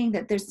it's saying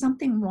that there's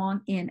something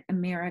wrong in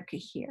America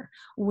here,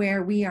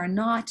 where we are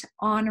not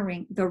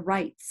honoring the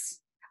rights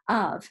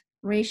of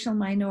racial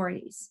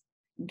minorities,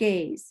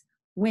 gays,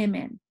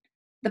 women,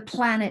 the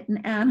planet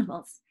and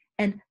animals,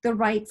 and the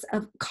rights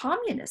of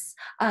communists,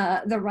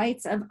 the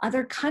rights of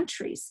other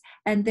countries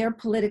and their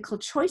political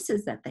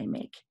choices that they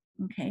make.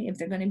 Okay, if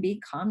they're going to be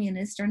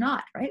communist or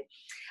not, right?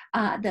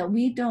 That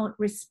we don't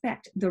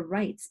respect the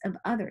rights of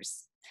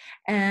others.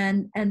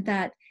 And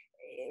that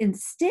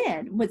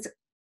instead, what's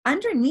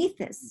underneath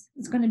this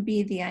is going to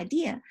be the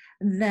idea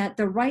that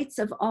the rights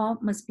of all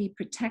must be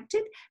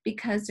protected,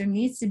 because there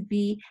needs to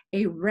be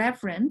a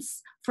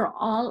reverence for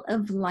all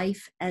of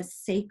life as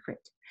sacred,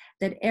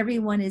 that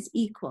everyone is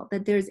equal,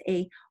 that there's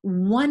a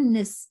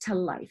oneness to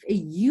life, a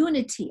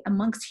unity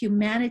amongst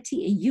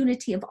humanity, a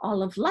unity of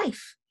all of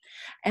life.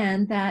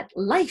 And that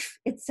life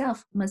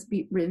itself must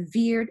be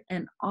revered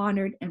and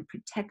honored and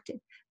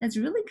protected. That's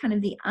really kind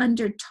of the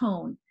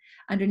undertone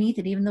underneath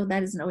it, even though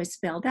that isn't always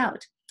spelled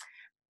out.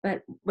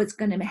 But what's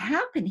going to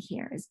happen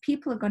here is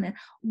people are going to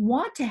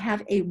want to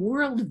have a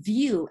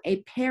worldview,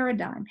 a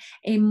paradigm,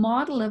 a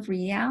model of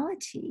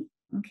reality,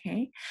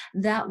 okay,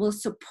 that will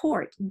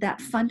support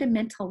that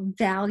fundamental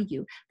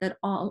value that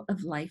all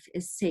of life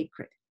is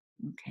sacred.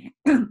 Okay,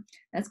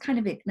 that's kind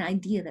of an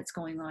idea that's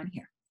going on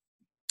here.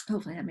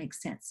 Hopefully that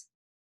makes sense.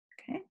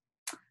 Okay,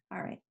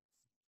 all right.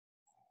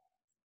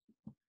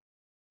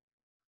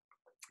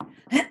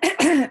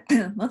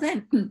 Well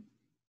then,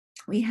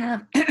 we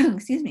have,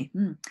 excuse me,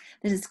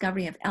 the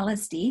discovery of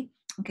LSD,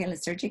 okay,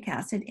 lysergic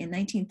acid, in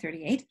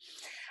 1938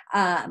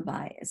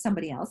 by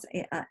somebody else,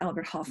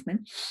 Albert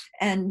Hofmann.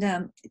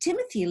 And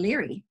Timothy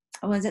Leary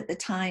was at the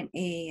time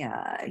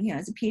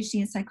as a PhD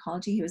in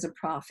psychology. He was a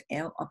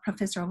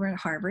professor over at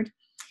Harvard.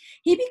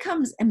 He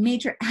becomes a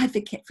major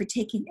advocate for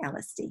taking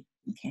LSD,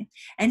 okay?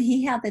 And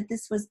he held that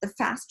this was the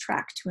fast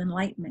track to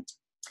enlightenment.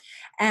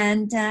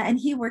 And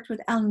he worked with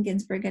Allen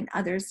Ginsberg and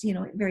others, you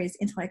know, various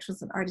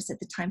intellectuals and artists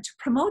at the time to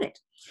promote it.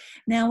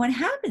 Now, what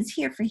happens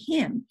here for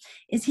him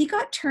is he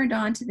got turned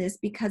on to this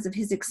because of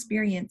his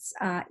experience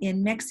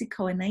in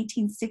Mexico in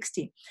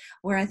 1960,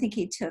 where I think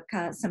he took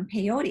some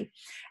peyote.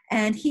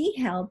 And he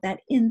held that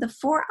in the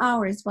 4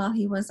 hours while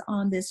he was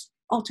on this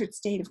altered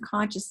state of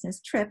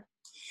consciousness trip,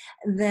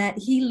 that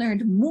he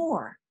learned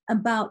more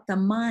about the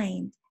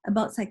mind,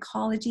 about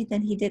psychology,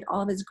 than he did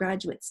all of his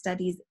graduate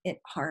studies at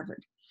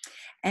Harvard.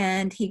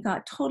 And he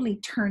got totally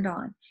turned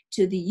on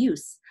to the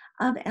use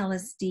of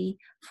LSD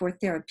for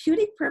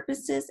therapeutic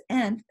purposes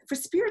and for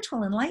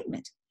spiritual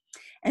enlightenment.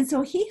 And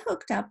so he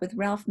hooked up with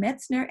Ralph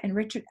Metzner and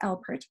Richard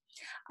Alpert,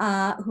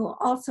 who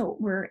also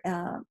were,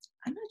 I'm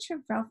not sure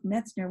if Ralph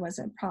Metzner was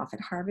a prof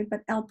at Harvard,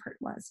 but Alpert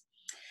was.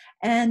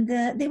 And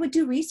they would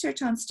do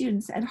research on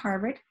students at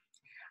Harvard.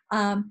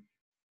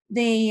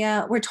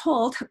 They were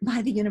told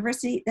by the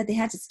university that they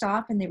had to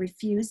stop, and they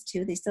refused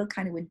to. They still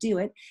kind of would do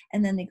it,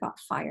 and then they got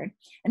fired.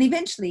 And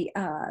eventually,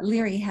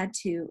 Leary had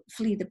to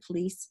flee the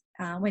police,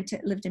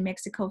 lived in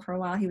Mexico for a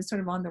while. He was sort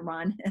of on the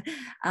run,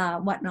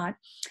 whatnot,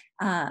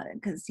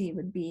 because he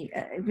would be,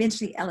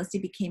 eventually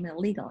LSD became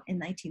illegal in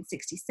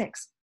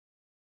 1966.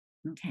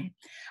 Okay,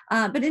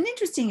 but an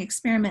interesting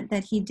experiment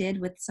that he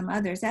did with some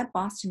others at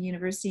Boston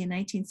University in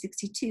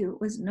 1962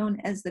 was known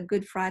as the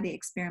Good Friday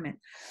experiment.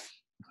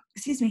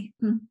 Excuse me,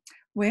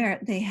 where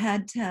they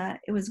had,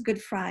 it was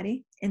Good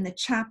Friday in the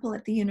chapel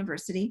at the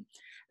university.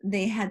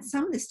 They had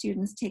some of the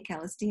students take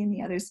LSD and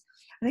the others,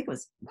 I think it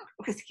was,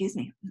 excuse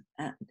me,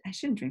 I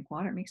shouldn't drink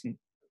water, it makes me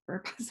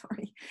burp,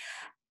 sorry.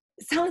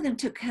 Some of them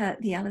took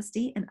the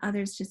LSD and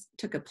others just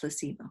took a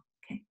placebo,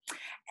 okay?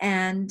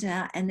 And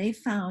they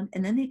found,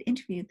 and then they'd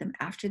interviewed them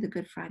after the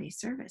Good Friday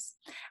service.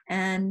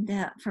 And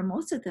for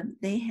most of them,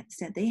 they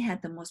said they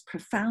had the most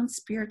profound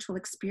spiritual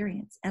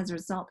experience as a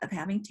result of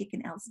having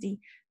taken LSD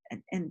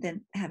and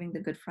then having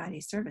the Good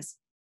Friday service.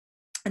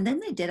 And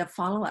then they did a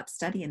follow-up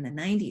study in the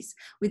 90s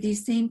with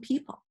these same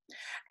people.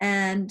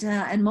 And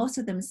most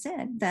of them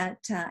said that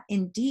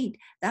indeed,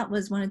 that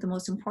was one of the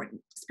most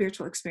important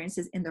spiritual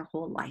experiences in their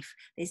whole life.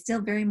 They still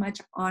very much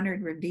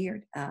honored,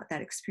 revered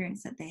that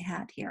experience that they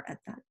had here at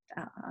that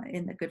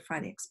in the Good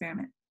Friday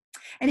experiment.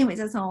 Anyways,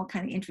 that's all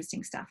kind of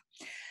interesting stuff.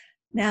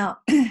 Now,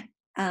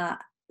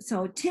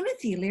 so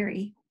Timothy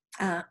Leary,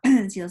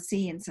 as you'll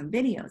see in some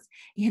videos,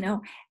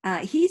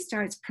 he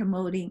starts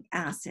promoting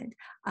acid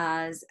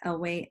as a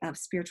way of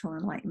spiritual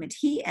enlightenment.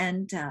 He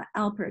and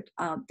Albert,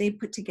 they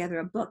put together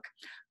a book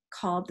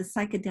called The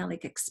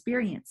Psychedelic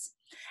Experience.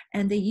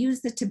 And they use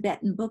the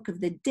Tibetan Book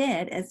of the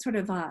Dead as sort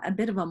of a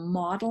bit of a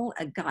model,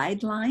 a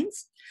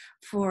guidelines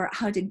for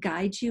how to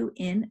guide you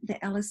in the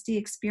LSD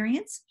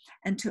experience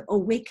and to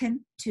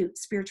awaken to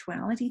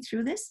spirituality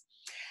through this.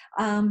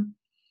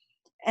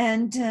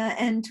 And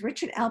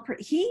Richard Alpert,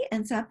 he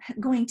ends up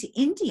going to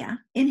India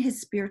in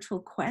his spiritual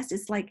quest.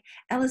 It's like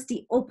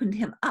LSD opened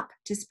him up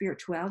to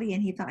spirituality,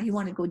 and he thought he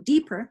wanted to go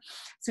deeper.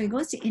 So he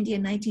goes to India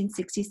in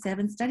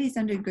 1967, studies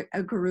under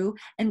a guru,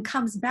 and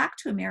comes back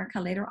to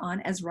America later on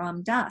as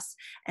Ram Dass,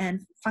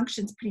 and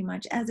functions pretty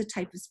much as a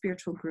type of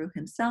spiritual guru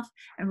himself,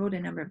 and wrote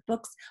a number of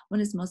books. One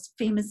of his most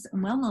famous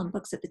and well-known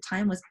books at the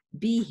time was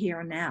Be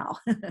Here Now,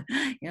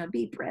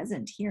 be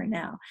present here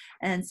now.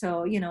 And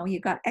so, you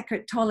got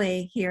Eckhart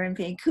Tolle here in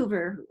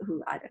Vancouver,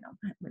 who, I don't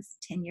know, it was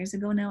 10 years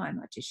ago now, I'm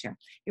not too sure.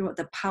 He wrote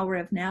The Power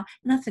of Now,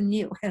 nothing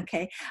new,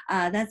 okay?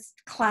 That's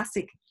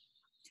classic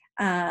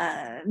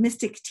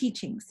mystic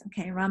teachings,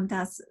 okay? Ram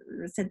Dass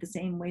said the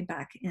same way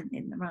back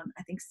in around,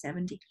 I think,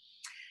 70.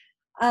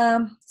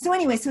 So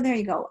anyway, so there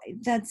you go.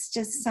 That's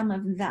just some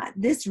of that.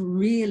 This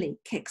really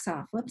kicks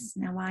off. Whoops,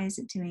 now why is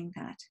it doing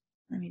that?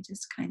 Let me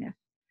just kind of,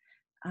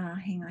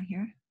 hang on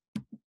here.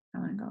 I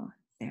want to go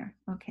there,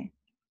 okay.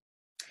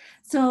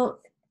 So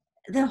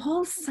the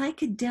whole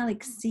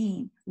psychedelic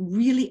scene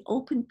really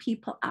opened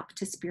people up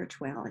to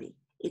spirituality.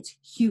 It's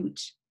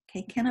huge,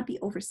 okay, cannot be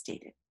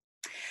overstated.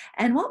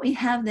 And what we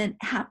have then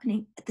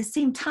happening at the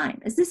same time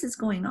as this is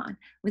going on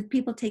with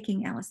people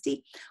taking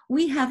LSD,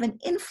 we have an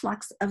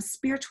influx of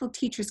spiritual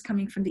teachers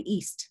coming from the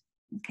East.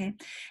 Okay.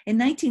 In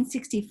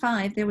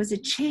 1965, there was a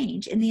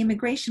change in the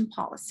immigration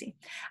policy.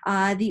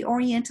 The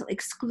Oriental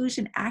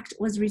Exclusion Act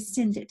was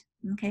rescinded,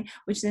 okay,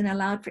 which then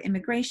allowed for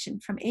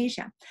immigration from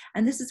Asia.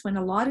 And this is when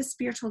a lot of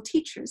spiritual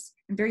teachers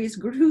and various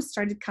gurus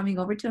started coming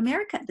over to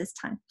America at this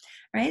time,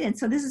 right? And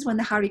so this is when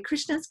the Hare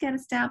Krishnas get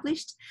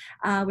established,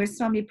 where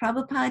Swami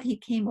Prabhupada, he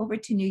came over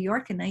to New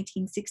York in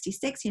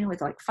 1966, with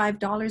like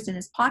 $5 in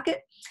his pocket,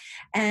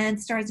 and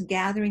starts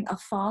gathering a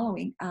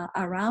following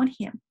around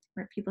him,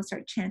 where people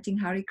start chanting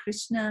Hare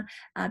Krishna,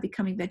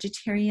 becoming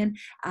vegetarian.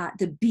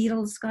 The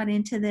Beatles got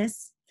into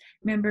this.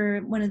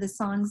 Remember one of the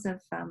songs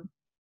of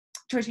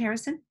George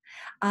Harrison,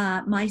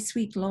 My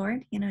Sweet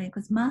Lord, it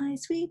goes, My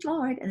Sweet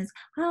Lord, and it's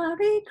Hare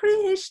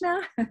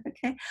Krishna,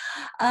 okay.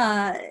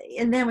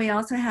 And then we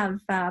also have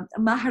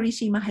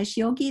Maharishi Mahesh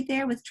Yogi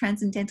there with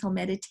transcendental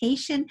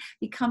meditation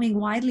becoming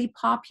widely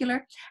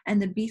popular,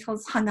 and the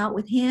Beatles hung out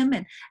with him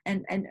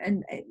and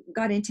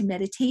got into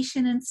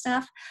meditation and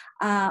stuff.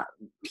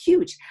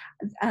 Huge.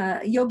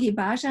 Yogi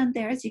Bhajan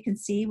there, as you can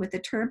see, with the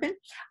turban.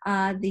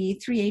 The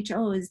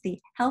 3HO is the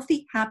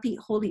Healthy, Happy,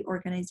 Holy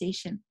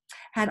Organization.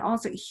 Had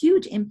also a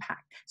huge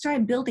impact.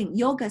 Started building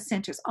yoga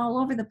centers all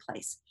over the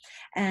place.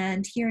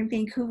 And here in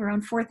Vancouver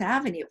on 4th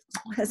Avenue,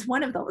 that's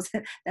one of those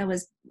that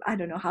was, I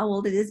don't know how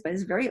old it is, but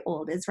it's very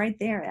old. It's right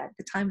there at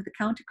the time of the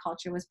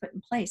Counterculture was put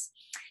in place.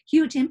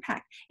 Huge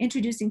impact,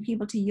 introducing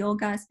people to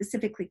yoga,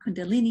 specifically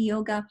Kundalini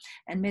yoga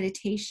and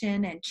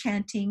meditation and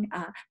chanting,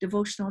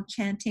 devotional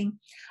chanting.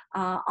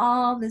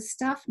 All this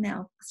stuff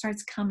now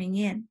starts coming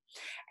in.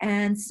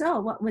 And so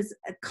what was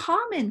a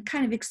common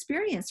kind of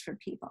experience for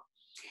people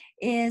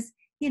is,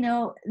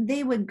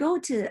 they would go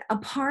to a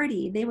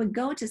party, they would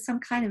go to some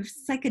kind of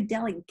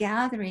psychedelic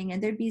gathering,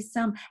 and there'd be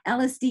some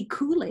LSD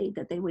Kool-Aid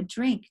that they would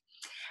drink.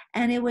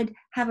 and it would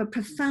have a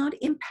profound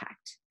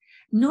impact.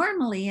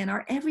 Normally, in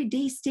our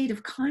everyday state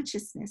of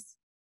consciousness,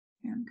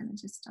 I'm going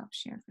to just stop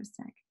share for a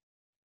sec.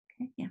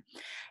 Okay, yeah.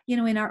 You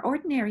know, in our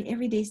ordinary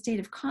everyday state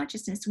of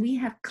consciousness, we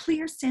have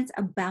clear sense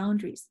of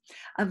boundaries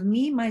of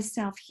me,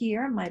 myself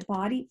here, my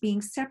body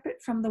being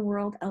separate from the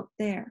world out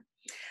there.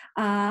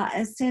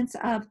 A sense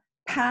of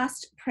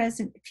past,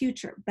 present,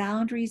 future,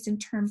 boundaries in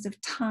terms of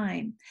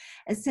time,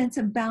 a sense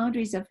of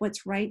boundaries of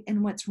what's right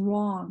and what's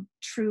wrong,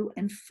 true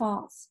and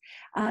false.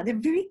 They're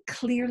very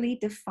clearly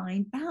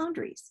defined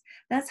boundaries.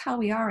 That's how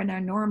we are in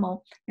our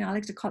normal, you know, I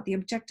like to call it the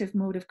objective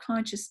mode of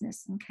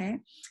consciousness, okay,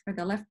 or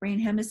the left brain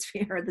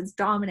hemisphere that's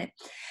dominant.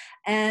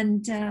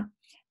 And,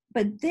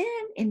 but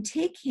then in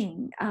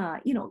taking,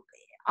 you know,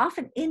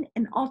 often in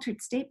an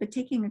altered state, but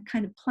taking a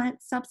kind of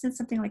plant substance,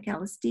 something like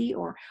LSD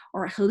or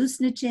a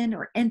hallucinogen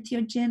or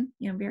entheogen,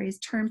 you know, various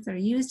terms that are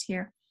used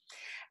here,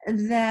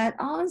 that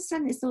all of a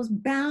sudden is those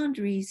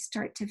boundaries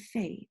start to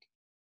fade.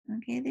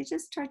 Okay, they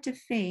just start to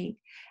fade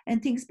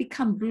and things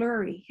become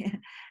blurry,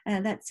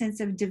 that sense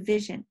of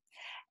division.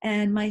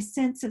 And my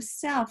sense of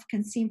self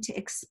can seem to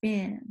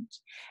expand.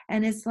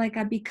 And it's like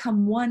I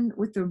become one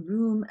with the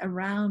room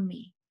around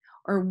me,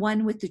 or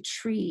one with the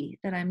tree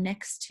that I'm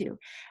next to.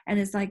 And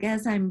it's like,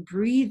 as I'm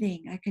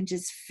breathing, I can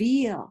just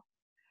feel,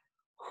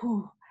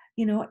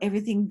 you know,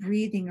 everything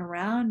breathing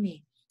around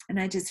me. And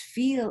I just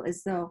feel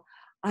as though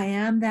I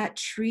am that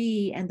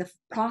tree, and the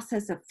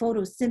process of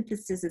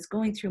photosynthesis is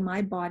going through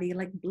my body,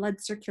 like blood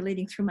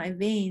circulating through my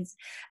veins.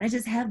 I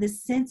just have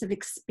this sense of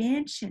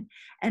expansion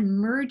and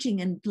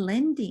merging and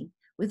blending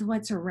with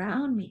what's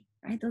around me,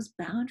 right? Those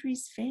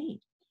boundaries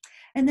fade.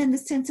 And then the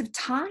sense of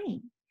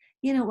time,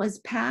 you know, was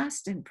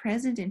past and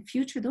present and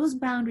future, those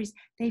boundaries,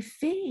 they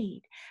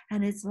fade.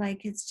 And it's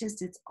like, it's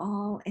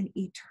all an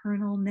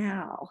eternal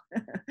now.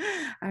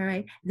 All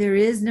right. There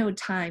is no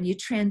time. You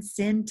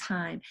transcend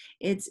time.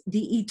 It's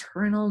the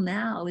eternal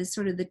now is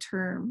sort of the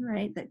term,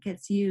 right, that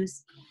gets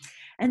used.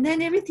 And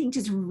then everything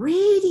just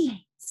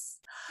radiates.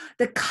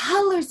 The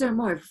colors are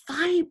more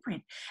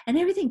vibrant and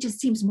everything just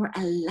seems more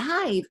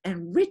alive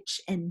and rich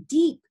and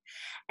deep.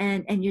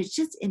 And you're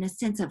just in a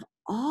sense of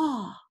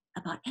awe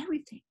about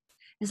everything.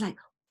 It's like,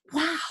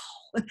 wow,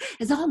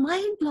 it's all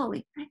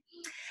mind-blowing, right?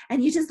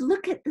 And you just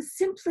look at the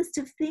simplest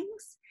of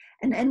things,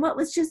 and what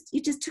was just,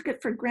 you just took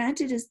it for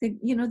granted is the,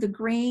 you know, the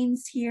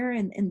grains here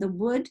and the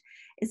wood.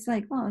 It's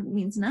like, well, it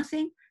means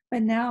nothing.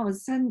 But now all of a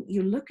sudden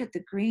you look at the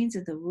grains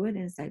of the wood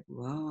and it's like,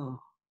 whoa,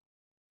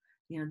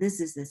 you know,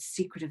 this is the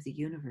secret of the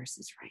universe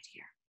is right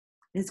here.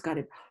 It's got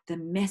the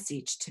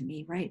message to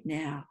me right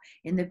now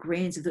in the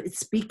grains of it's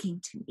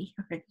speaking to me,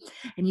 right?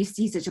 And you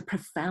see such a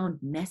profound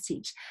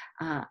message.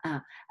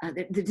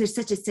 There's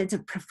such a sense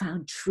of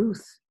profound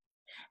truth,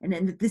 and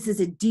then this is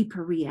a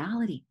deeper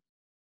reality.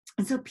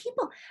 And so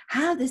people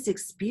have this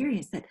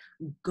experience that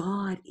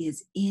God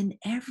is in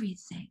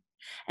everything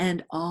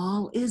and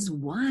all is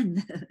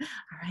one, all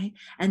right?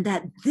 And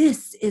that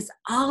this is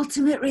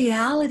ultimate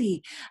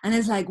reality. And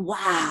it's like,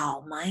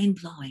 wow,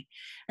 mind-blowing.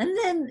 And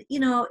then,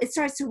 you know, it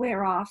starts to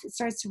wear off,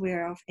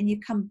 and you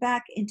come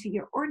back into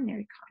your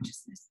ordinary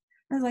consciousness.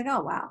 I was like,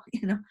 oh, wow,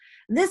 you know,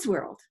 this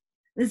world,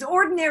 this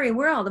ordinary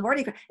world of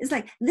ordinary, it's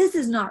like, this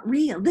is not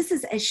real. This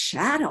is a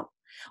shadow.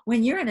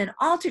 When you're in an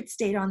altered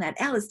state on that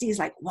LSD, is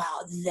like, wow,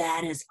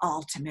 that is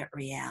ultimate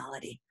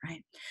reality,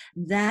 right?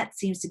 That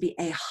seems to be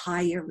a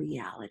higher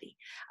reality,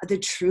 the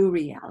true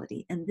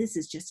reality. And this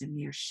is just a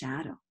mere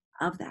shadow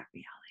of that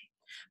reality.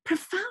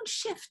 Profound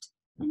shift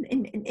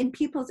in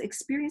people's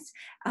experience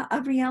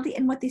of reality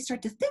and what they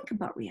start to think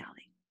about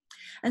reality.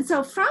 And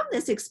so from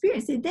this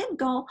experience, they then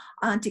go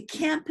onto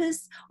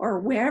campus or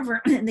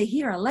wherever, and they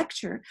hear a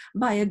lecture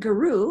by a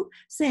guru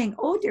saying,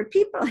 oh, dear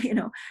people, you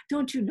know,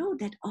 don't you know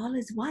that all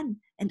is one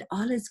and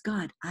all is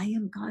God? I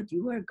am God,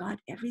 you are God,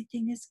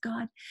 everything is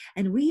God,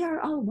 and we are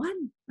all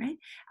one, right?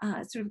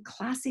 Sort of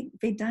classic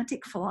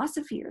Vedantic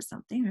philosophy or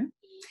something, right?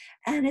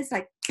 And it's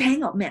like,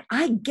 bang, oh man,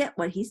 I get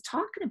what he's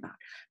talking about.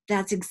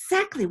 That's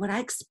exactly what I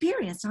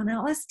experienced on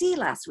LSD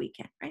last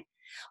weekend, right?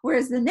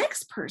 Whereas the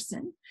next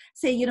person,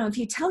 say, you know, if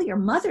you tell your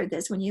mother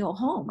this when you go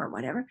home or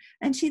whatever,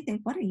 and she'd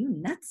think, what, are you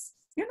nuts?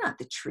 You're not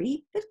the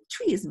tree. The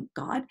tree isn't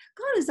God.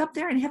 God is up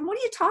there in heaven. What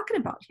are you talking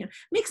about? You know,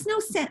 makes no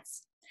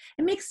sense.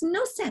 It makes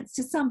no sense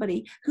to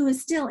somebody who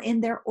is still in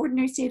their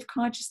ordinary state of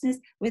consciousness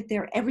with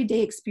their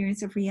everyday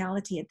experience of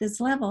reality at this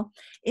level.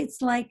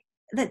 It's like,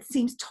 that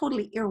seems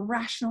totally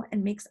irrational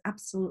and makes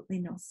absolutely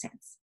no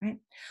sense, right?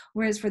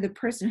 Whereas for the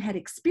person who had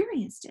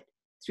experienced it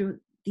through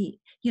the,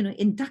 you know,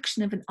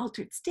 induction of an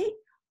altered state,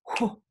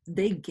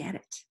 they get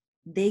it.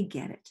 They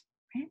get it,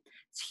 right?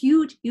 It's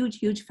huge, huge,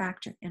 huge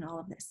factor in all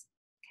of this,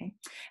 okay?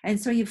 And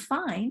so you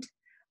find,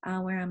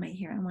 where am I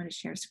here? I want to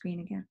share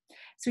screen again.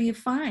 So you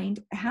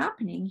find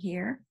happening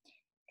here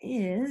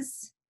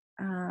is,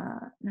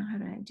 now how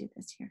do I do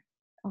this here?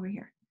 Over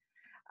here,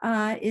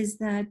 is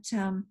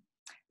that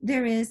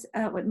there is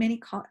what many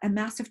call a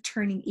massive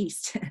turning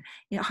east.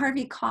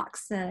 Harvey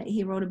Cox,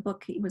 he wrote a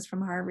book, he was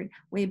from Harvard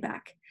way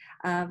back,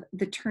 of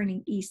the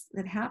turning east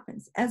that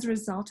happens as a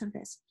result of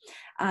this.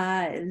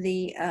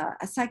 The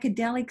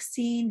psychedelic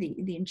scene,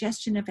 the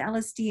ingestion of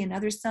LSD and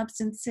other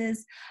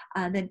substances,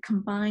 then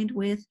combined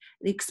with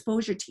the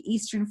exposure to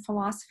Eastern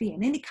philosophy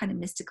and any kind of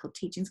mystical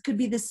teachings, could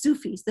be the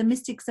Sufis, the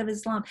mystics of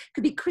Islam,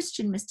 could be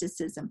Christian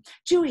mysticism,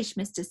 Jewish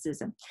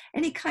mysticism,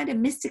 any kind of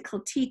mystical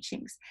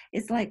teachings.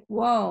 It's like,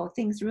 whoa,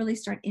 things really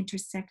start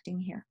intersecting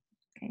here,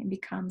 okay, and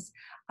becomes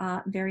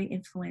very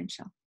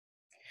influential.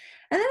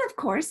 And then, of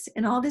course,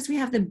 in all this, we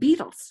have the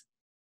Beatles.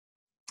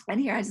 And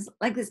here, I just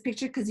like this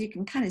picture because you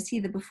can kind of see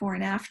the before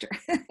and after.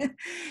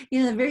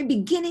 The very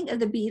beginning of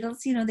the Beatles,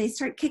 they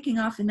start kicking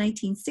off in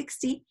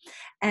 1960,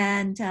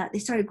 and they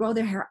started to grow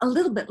their hair a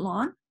little bit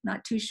long,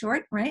 not too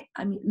short, right?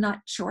 I mean, not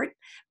short,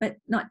 but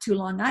not too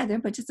long either,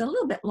 but just a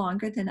little bit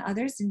longer than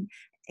others. And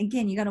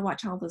again, you got to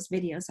watch all those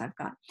videos I've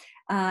got.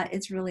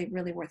 It's really,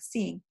 really worth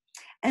seeing.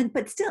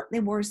 But still,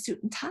 they wore a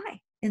suit and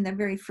tie in the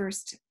very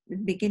first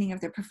beginning of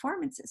their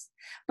performances.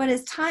 But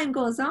as time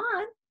goes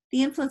on,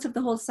 the influence of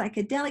the whole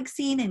psychedelic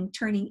scene and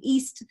turning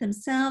east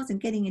themselves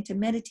and getting into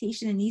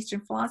meditation and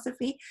Eastern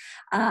philosophy,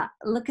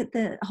 look at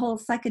the whole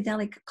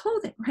psychedelic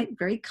clothing, right?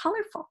 Very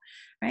colorful,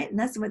 right? And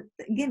that's what,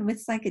 again,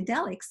 with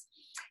psychedelics,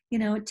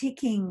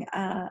 taking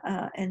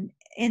an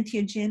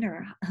entheogen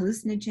or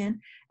hallucinogen,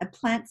 a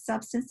plant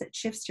substance that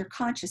shifts your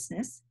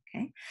consciousness,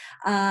 okay?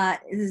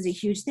 This is a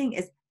huge thing,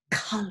 is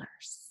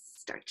colors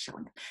start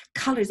showing up.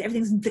 Colors,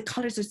 the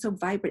colors are so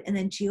vibrant, and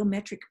then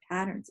geometric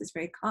patterns is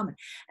very common.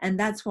 And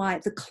that's why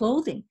the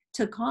clothing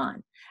took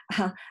on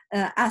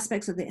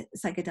aspects of the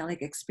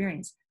psychedelic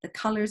experience, the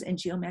colors and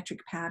geometric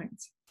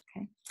patterns.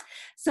 Okay,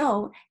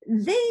 so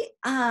they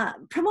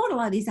promote a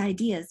lot of these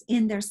ideas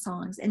in their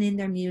songs and in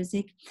their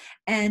music.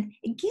 And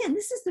again,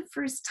 this is the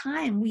first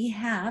time we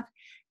have,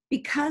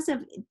 because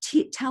of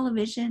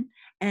television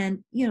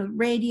and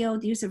radio,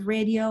 the use of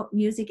radio,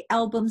 music,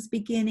 albums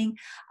beginning,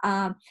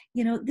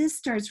 this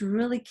starts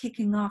really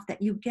kicking off,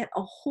 that you get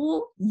a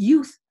whole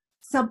youth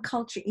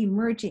subculture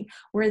emerging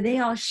where they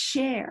all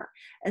share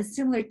a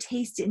similar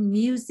taste in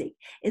music.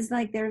 It's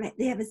like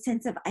they have a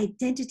sense of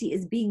identity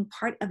as being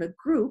part of a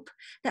group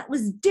that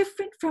was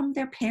different from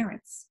their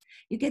parents.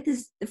 You get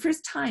this, the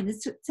first time,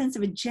 this sense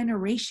of a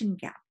generation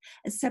gap,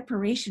 a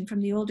separation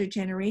from the older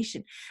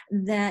generation,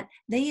 that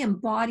they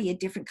embody a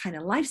different kind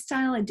of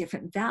lifestyle, a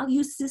different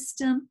value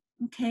system.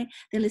 Okay,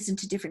 they listen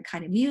to different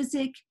kind of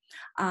music,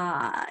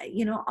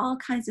 all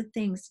kinds of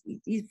things.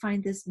 You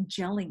find this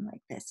gelling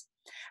like this.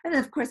 And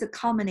then, of course, it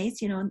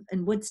culminates, in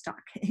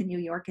Woodstock in New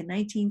York in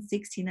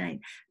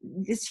 1969,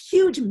 this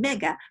huge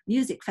mega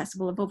music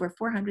festival of over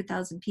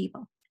 400,000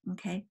 people,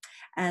 okay,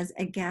 as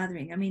a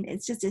gathering. I mean,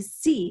 it's just a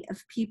sea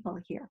of people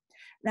here.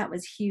 That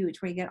was huge,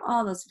 where you get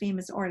all those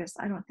famous artists.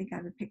 I don't think I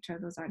have a picture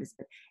of those artists,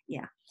 but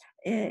yeah,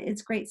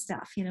 it's great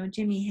stuff.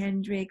 Jimi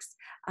Hendrix,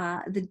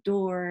 The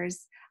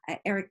Doors,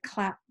 Eric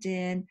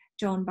Clapton,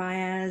 Joan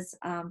Baez,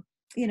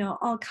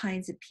 all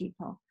kinds of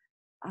people.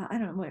 I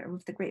don't know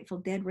if the Grateful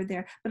Dead were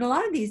there, but a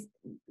lot of these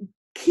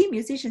key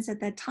musicians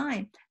at that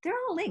time, they're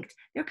all linked.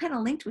 They're kind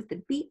of linked with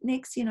the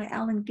beatniks,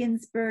 Allen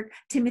Ginsberg,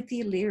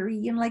 Timothy Leary,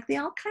 like they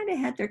all kind of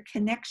had their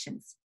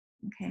connections.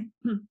 Okay.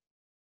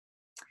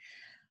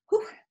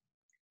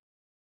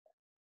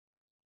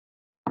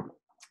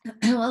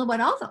 Well,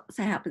 what also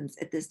happens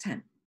at this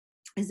time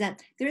is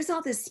that there's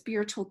all this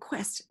spiritual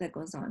quest that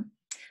goes on.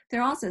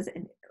 There also is,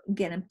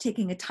 again, I'm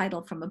taking a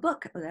title from a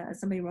book.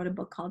 Somebody wrote a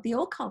book called The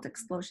Occult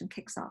Explosion,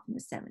 kicks off in the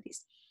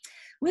 70s.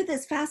 With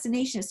this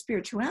fascination of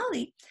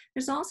spirituality,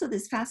 there's also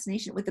this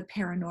fascination with the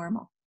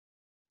paranormal,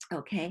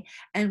 okay,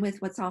 and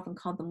with what's often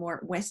called the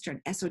more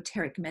Western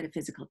esoteric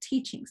metaphysical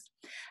teachings.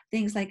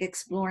 Things like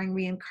exploring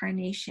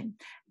reincarnation,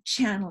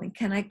 channeling.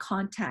 Can I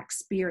contact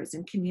spirits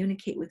and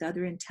communicate with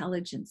other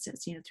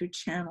intelligences, through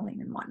channeling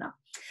and whatnot?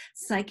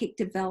 Psychic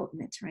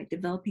development, right?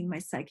 Developing my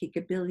psychic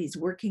abilities,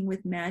 working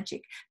with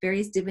magic,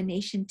 various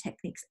divination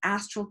techniques,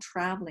 astral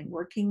traveling,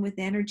 working with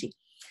energy.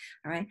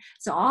 All right.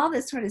 So all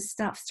this sort of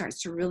stuff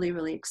starts to really,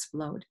 really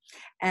explode.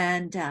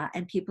 And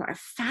people are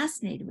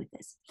fascinated with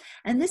this.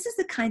 And this is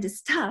the kind of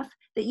stuff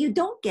that you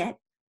don't get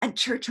at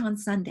church on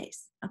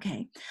Sundays.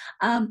 Okay.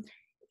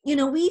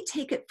 We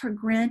take it for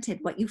granted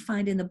what you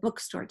find in the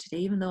bookstore today,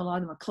 even though a lot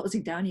of them are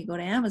closing down, you go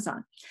to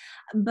Amazon.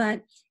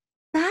 But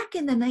back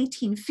in the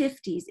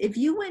 1950s, if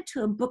you went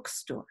to a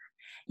bookstore,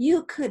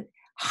 you could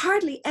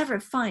hardly ever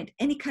find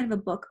any kind of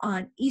a book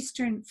on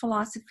Eastern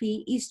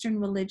philosophy, Eastern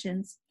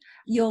religions,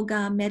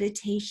 yoga,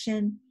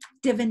 meditation,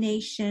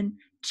 divination,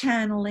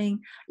 channeling,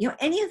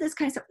 any of this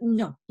kind of stuff.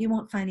 No, you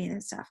won't find any of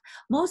this stuff.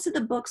 Most of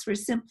the books were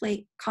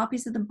simply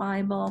copies of the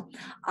Bible,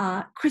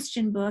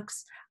 Christian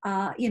books,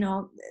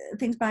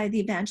 things by the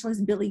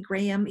evangelist Billy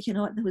Graham,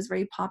 who was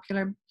very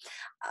popular.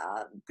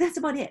 That's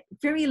about it.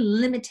 Very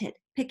limited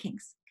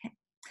pickings. Okay.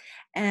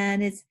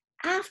 And it's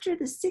after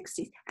the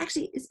 60s,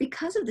 actually, it's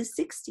because of the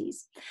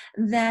 60s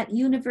that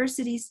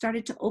universities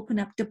started to open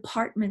up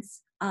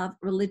departments of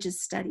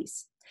religious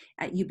studies.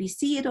 At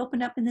UBC, it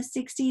opened up in the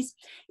 60s.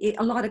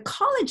 A lot of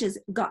colleges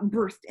got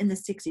birthed in the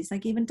 60s,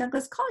 like even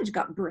Douglas College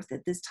got birthed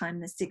at this time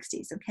in the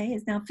 60s, okay?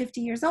 It's now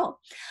 50 years old.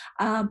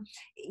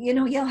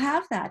 You'll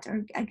have that,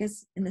 or I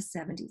guess in the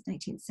 70s,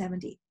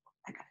 1970.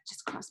 I gotta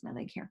just cross my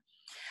leg here.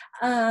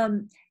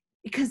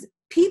 Because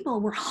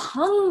people were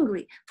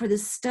hungry for the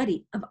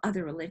study of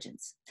other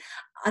religions,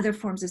 other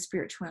forms of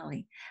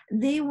spirituality.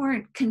 They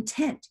weren't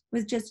content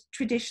with just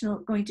traditional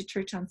going to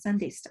church on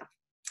Sunday stuff,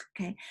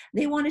 okay?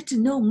 They wanted to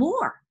know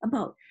more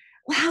about,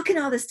 well, how can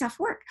all this stuff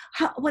work?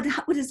 What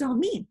does it all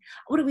mean?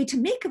 What are we to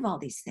make of all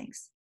these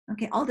things?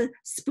 Okay, all the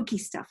spooky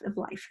stuff of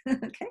life,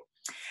 okay?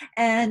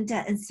 And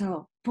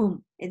so,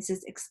 boom, it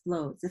just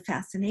explodes. The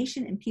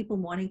fascination and people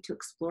wanting to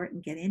explore it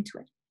and get into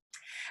it.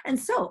 And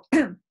so,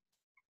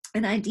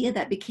 an idea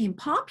that became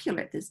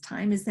popular at this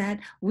time is that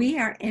we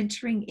are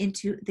entering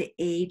into the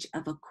age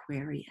of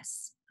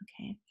Aquarius,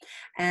 okay?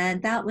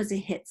 And that was a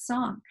hit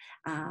song,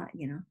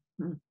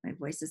 my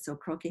voice is so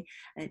croaky.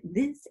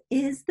 This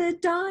is the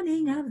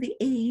dawning of the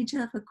age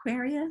of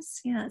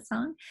Aquarius, that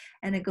song.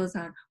 And it goes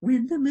on,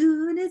 when the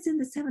moon is in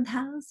the 7th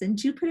house and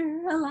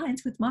Jupiter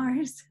aligns with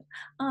Mars.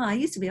 Oh, I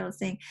used to be able to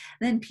sing,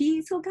 then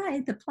peace will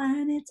guide the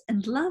planets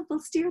and love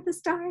will steer the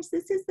stars.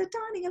 This is the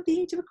dawning of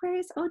the age of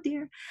Aquarius. Oh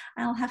dear,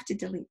 I'll have to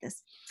delete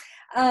this.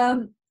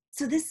 So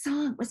this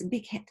song was a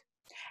big hit.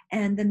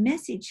 And the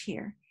message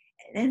here,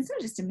 and it's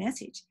not just a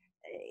message,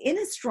 in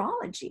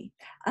astrology,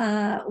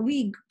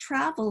 we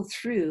travel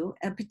through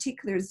a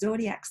particular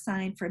zodiac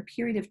sign for a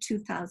period of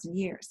 2,000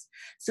 years.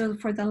 So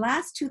for the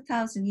last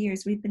 2,000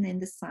 years, we've been in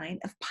the sign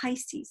of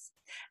Pisces,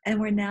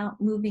 and we're now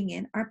moving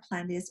in, our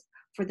planet is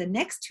for the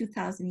next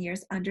 2,000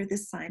 years under the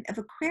sign of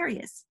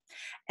Aquarius.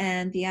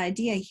 And the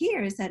idea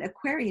here is that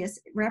Aquarius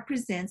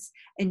represents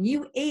a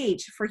new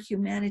age for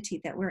humanity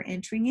that we're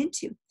entering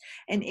into,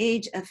 an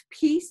age of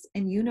peace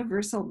and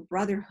universal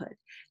brotherhood,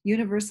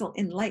 universal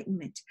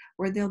enlightenment,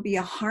 where there'll be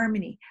a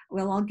harmony.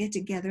 We'll all get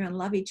together and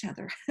love each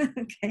other,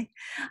 okay?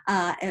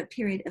 A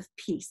period of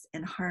peace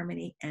and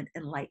harmony and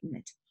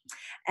enlightenment.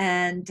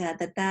 And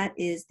that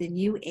is the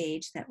new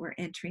age that we're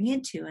entering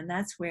into, and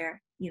that's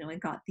where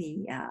it got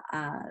the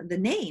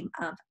name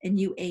of a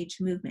new age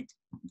movement.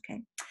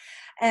 Okay,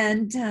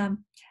 and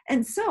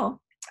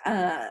so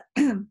the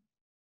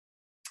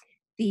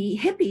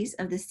hippies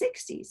of the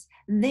 60s,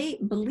 they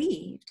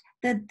believed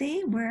that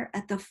they were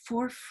at the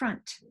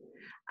forefront,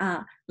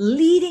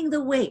 leading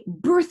the way,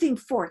 birthing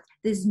forth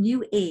this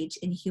new age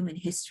in human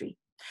history.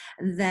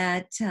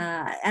 That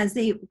as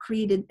they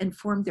created and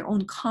formed their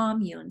own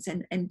communes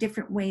and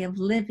different way of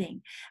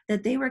living,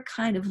 that they were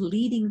kind of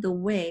leading the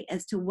way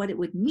as to what it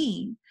would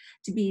mean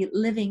to be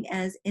living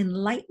as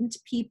enlightened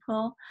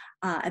people,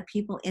 a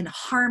people in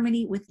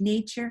harmony with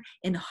nature,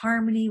 in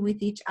harmony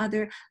with each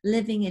other,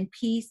 living in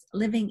peace,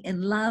 living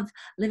in love,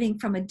 living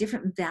from a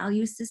different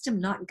value system,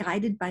 not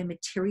guided by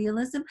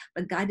materialism,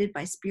 but guided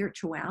by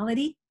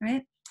spirituality,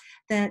 right?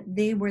 That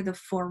they were the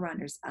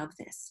forerunners of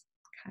this,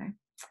 okay?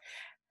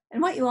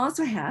 And what you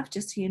also have,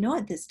 just so you know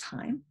at this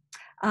time,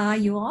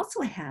 you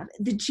also have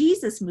the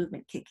Jesus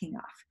movement kicking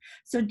off.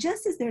 So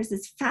just as there's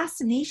this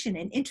fascination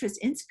and interest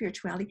in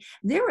spirituality,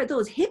 there were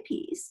those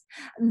hippies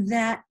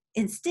that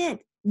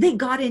instead, they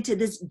got into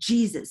this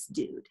Jesus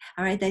dude,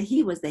 all right, that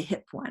he was the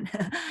hip one.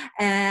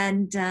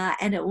 and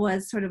it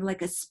was sort of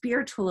like a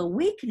spiritual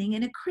awakening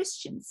in a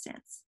Christian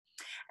sense.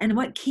 And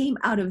what came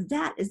out of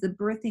that is the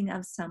birthing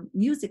of some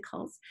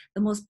musicals.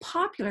 The most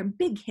popular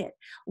big hit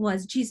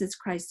was Jesus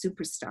Christ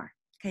Superstar.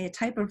 Okay, a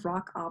type of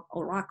rock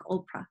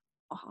opera.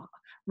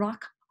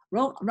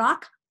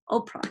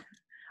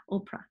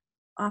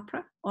 I'm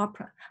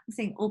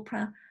saying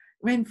opera,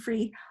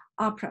 Renfrey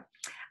opera.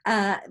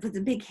 It was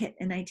a big hit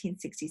in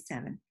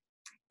 1967.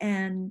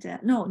 And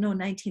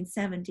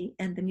 1970,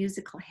 and the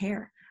musical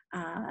Hair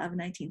of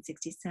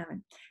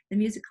 1967. The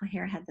musical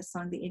Hair had the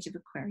song The Age of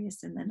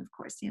Aquarius, and then of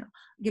course,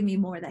 give me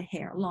more of that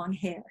hair, long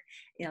hair,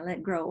 let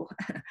it grow.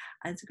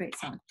 It's a great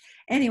song.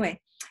 Anyway,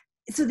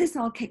 so this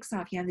all kicks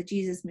off. You have the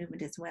Jesus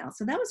movement as well.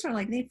 So that was sort of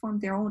like they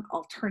formed their own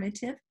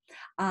alternative.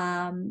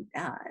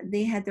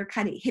 They had their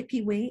kind of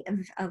hippie way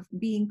of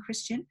being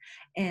Christian,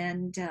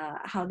 and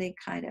how they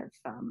kind of,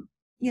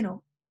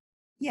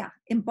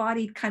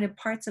 embodied kind of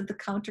parts of the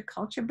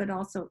counterculture, but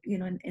also,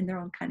 in their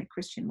own kind of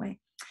Christian way.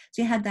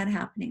 So you had that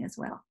happening as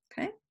well,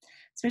 okay?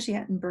 Especially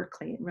out in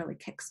Berkeley, it really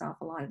kicks off.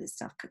 A lot of this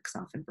stuff kicks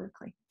off in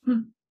Berkeley,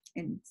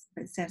 in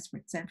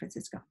San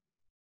Francisco.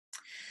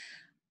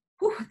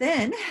 Whew,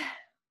 then,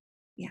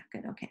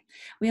 good, okay.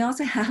 We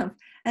also have,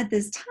 at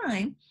this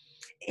time,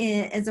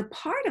 as a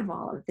part of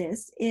all of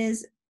this,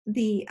 is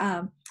the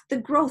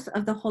growth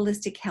of the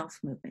holistic health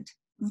movement,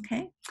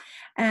 okay?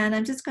 And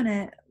I'm just going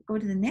to go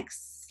to the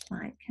next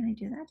slide. Can I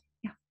do that?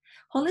 Yeah.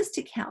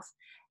 Holistic health.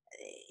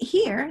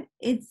 Here,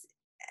 it's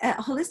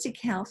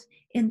holistic health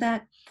in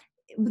that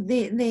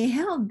they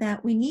held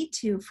that we need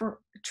to, for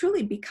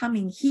truly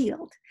becoming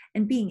healed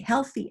and being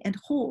healthy and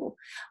whole,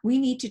 we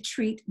need to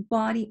treat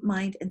body,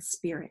 mind, and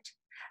spirit,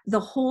 the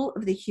whole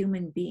of the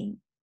human being.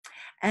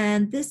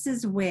 And this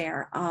is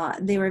where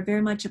they were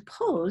very much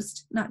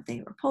opposed, not they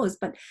were opposed,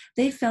 but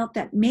they felt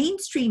that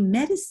mainstream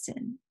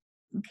medicine,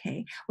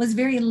 okay, was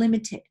very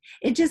limited.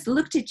 It just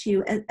looked at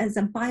you as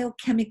a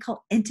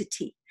biochemical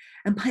entity,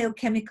 a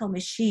biochemical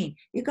machine.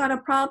 You got a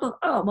problem?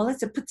 Oh, well,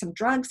 let's put some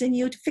drugs in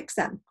you to fix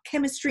that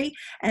chemistry.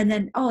 And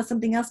then, oh,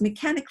 something else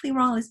mechanically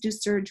wrong, let's do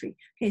surgery.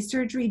 Okay,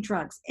 surgery,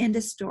 drugs, end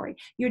of story.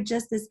 You're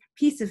just this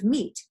piece of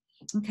meat,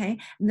 okay,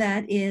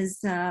 that is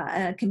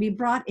can be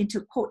brought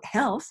into, quote,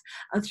 health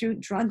through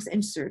drugs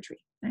and surgery.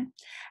 Right?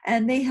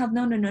 And they have,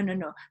 no.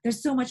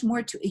 There's so much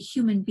more to a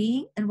human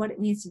being and what it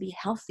means to be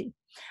healthy.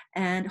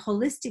 And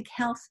holistic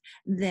health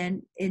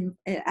then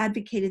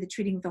advocated the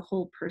treating the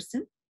whole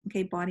person,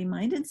 okay, body,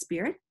 mind, and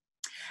spirit.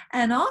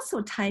 And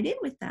also tied in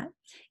with that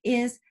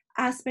is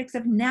aspects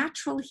of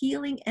natural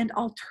healing and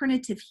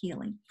alternative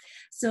healing.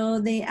 So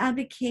they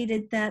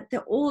advocated that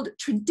the old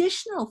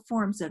traditional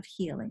forms of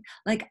healing,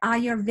 like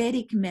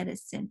Ayurvedic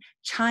medicine,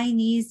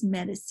 Chinese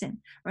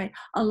medicine, right?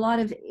 A lot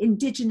of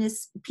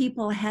indigenous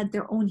people had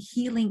their own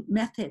healing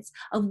methods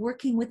of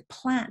working with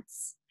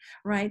plants,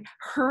 right?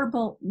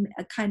 Herbal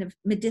kind of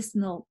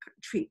medicinal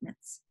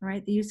treatments,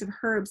 right? The use of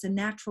herbs and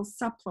natural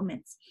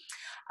supplements.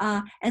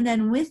 And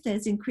then with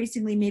this,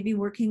 increasingly maybe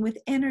working with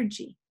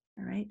energy,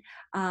 all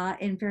right,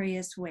 in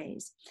various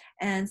ways.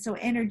 And so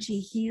energy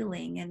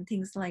healing and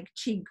things like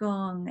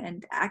Qigong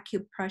and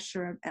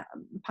acupressure,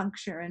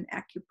 puncture and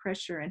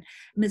acupressure and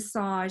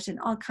massage and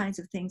all kinds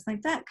of things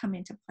like that come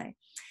into play.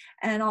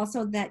 And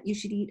also that you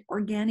should eat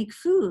organic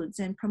foods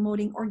and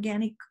promoting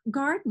organic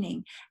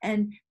gardening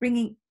and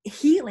bringing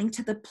healing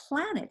to the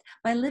planet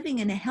by living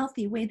in a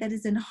healthy way that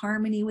is in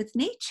harmony with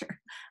nature,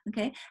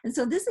 okay? And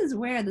so this is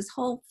where this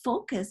whole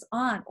focus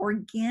on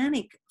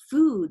organic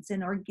foods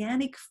and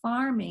organic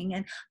farming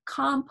and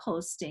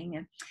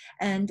composting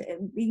and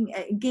being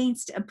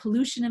against a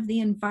pollution of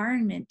the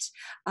environment,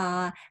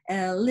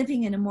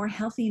 living in a more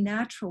healthy,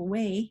 natural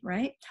way,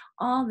 right?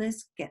 All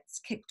this gets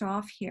kicked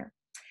off here.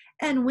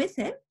 And with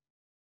it,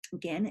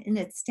 again, in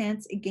its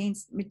stance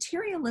against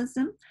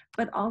materialism,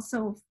 but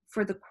also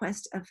for the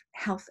quest of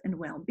health and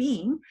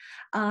well-being,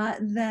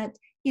 that,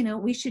 you know,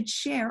 we should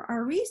share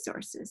our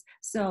resources.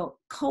 So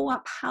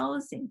co-op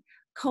housing,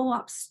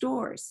 co-op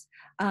stores,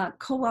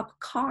 co-op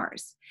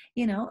cars,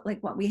 you know,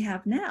 like what we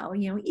have now,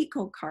 you know,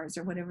 eco cars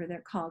or whatever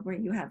they're called, where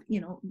you have,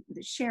 you know,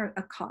 share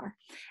a car.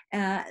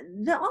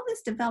 All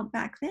this developed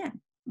back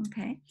then.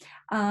 Okay,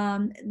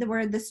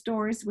 where the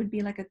stores would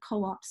be like a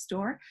co-op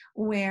store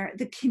where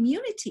the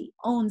community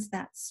owns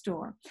that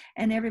store,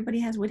 and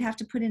everybody would have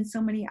to put in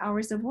so many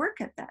hours of work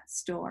at that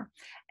store,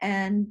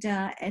 and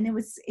it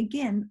was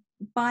again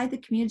by the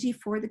community,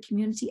 for the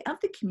community, of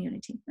the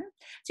community.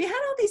 So you had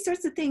all these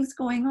sorts of things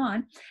going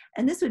on,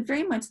 and this would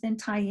very much then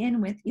tie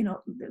in with, you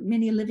know,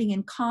 many living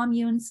in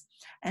communes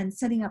and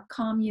setting up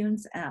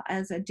communes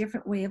as a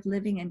different way of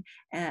living and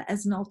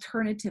as an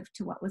alternative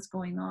to what was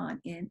going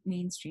on in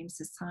mainstream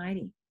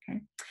society.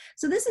 Okay,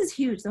 so this is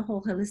huge, the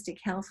whole holistic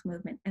health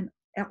movement and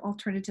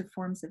alternative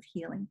forms of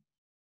healing.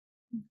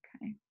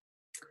 Okay.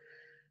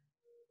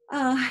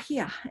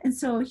 Yeah, and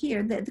so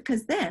here,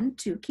 because then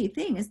two key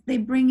things, they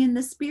bring in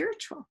the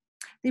spiritual,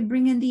 they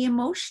bring in the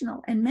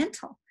emotional and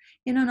mental,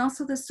 you know, and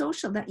also the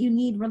social, that you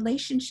need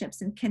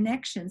relationships and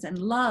connections and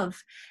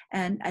love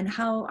and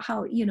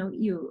how you know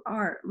you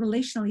are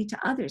relationally to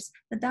others,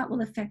 that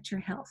will affect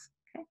your health.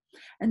 Okay,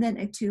 and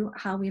then to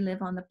how we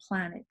live on the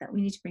planet, that we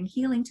need to bring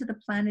healing to the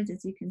planet,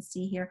 as you can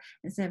see here,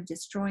 instead of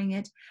destroying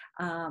it,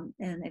 and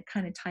it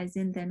kind of ties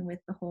in then with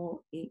the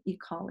whole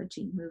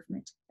ecology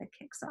movement that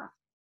kicks off.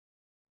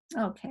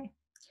 Okay,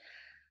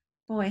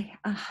 boy,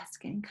 it's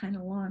getting kind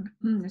of long.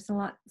 There's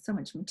so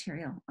much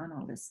material on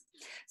all this.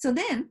 So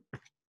then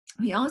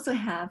we also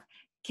have,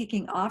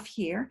 kicking off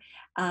here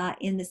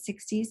in the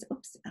 60s,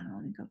 oops, I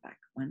want to go back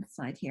one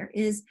slide here,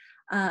 is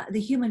the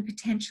human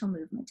potential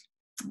movement.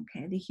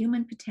 Okay, the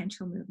human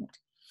potential movement.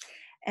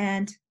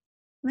 And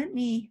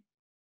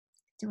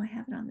do I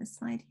have it on this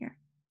slide here?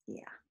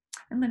 Yeah,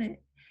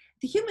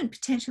 the human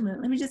potential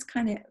movement, let me just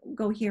kind of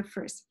go here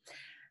first.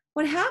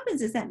 What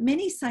happens is that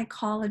many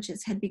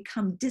psychologists had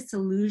become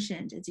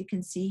disillusioned, as you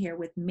can see here,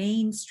 with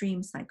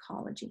mainstream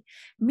psychology.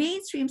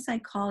 Mainstream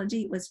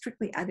psychology was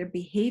strictly either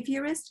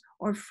behaviorist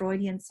or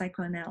Freudian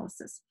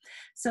psychoanalysis.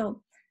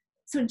 So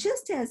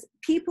just as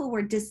people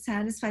were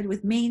dissatisfied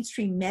with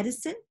mainstream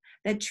medicine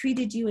that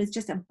treated you as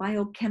just a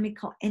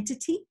biochemical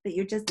entity, that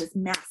you're just this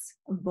mass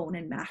of bone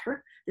and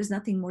matter, there's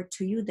nothing more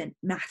to you than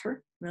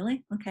matter,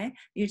 really, okay?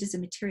 You're just a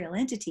material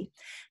entity.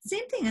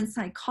 Same thing in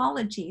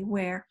psychology,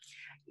 where,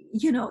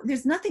 you know,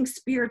 there's nothing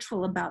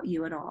spiritual about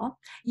you at all.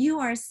 You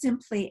are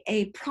simply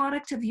a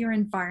product of your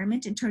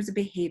environment in terms of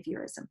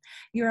behaviorism.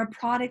 You're a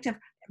product of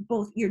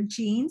both your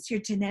genes, your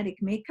genetic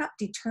makeup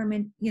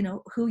determine, you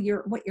know,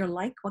 what you're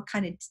like, what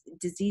kind of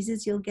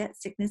diseases you'll get,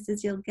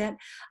 sicknesses you'll get,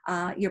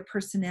 your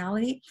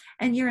personality,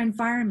 and your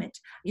environment,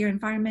 your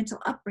environmental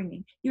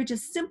upbringing. You're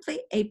just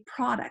simply a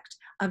product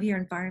of your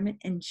environment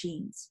and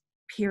genes,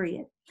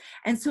 period.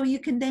 And so you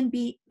can then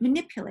be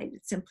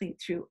manipulated simply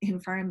through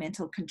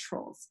environmental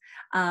controls.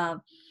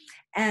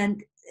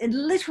 And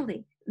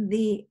literally,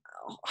 the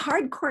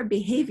hardcore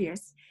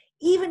behaviors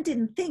even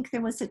didn't think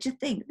there was such a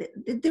thing.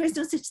 There is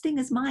no such thing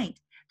as mind.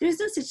 There is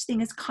no such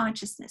thing as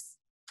consciousness.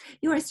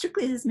 You are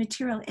strictly this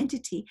material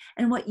entity,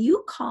 and what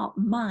you call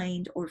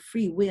mind or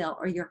free will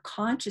or your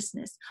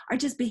consciousness are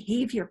just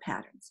behavior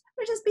patterns.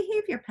 They're just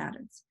behavior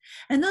patterns.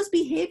 And those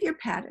behavior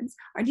patterns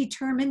are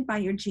determined by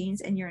your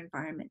genes and your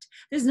environment.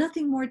 There's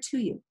nothing more to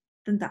you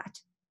than that,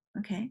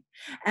 okay?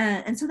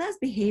 And so that's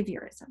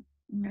behaviorism,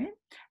 right?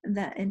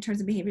 That in terms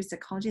of behavior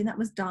psychology, and that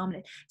was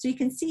dominant. So you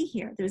can see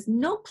here, there's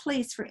no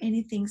place for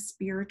anything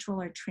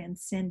spiritual or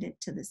transcendent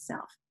to the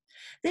self.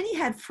 Then you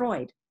had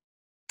Freud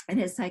and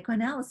his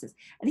psychoanalysis.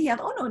 And he had,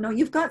 oh, no,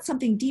 you've got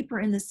something deeper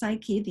in the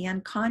psyche, the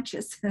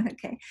unconscious,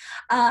 okay?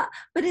 But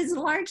it's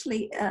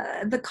largely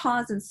the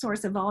cause and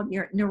source of all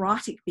your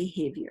neurotic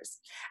behaviors.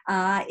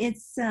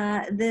 It's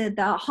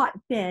the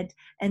hotbed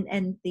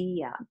and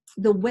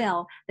the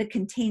well that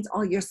contains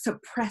all your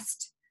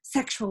suppressed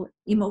sexual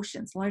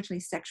emotions, largely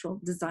sexual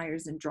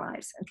desires and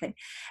drives, okay?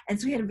 And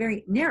so he had a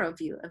very narrow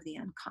view of the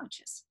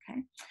unconscious,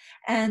 okay?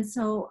 And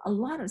so a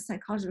lot of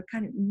psychologists were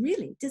kind of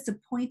really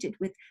disappointed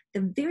with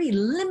the very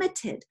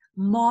limited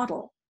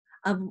model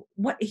of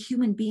what a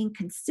human being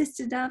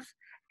consisted of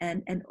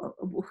and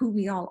who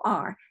we all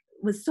are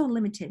was so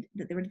limited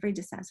that they were very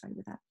dissatisfied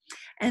with that.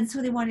 And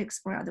so they wanted to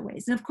explore other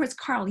ways. And of course,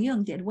 Carl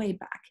Jung did way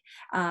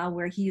back,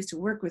 where he used to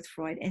work with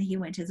Freud, and he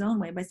went his own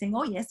way by saying,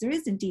 oh yes, there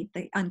is indeed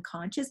the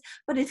unconscious,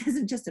 but it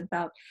isn't just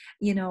about,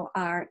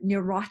 our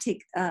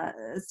neurotic,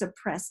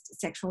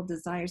 suppressed sexual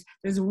desires.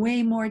 There's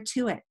way more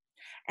to it.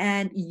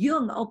 And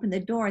Jung opened the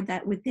door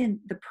that within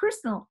the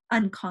personal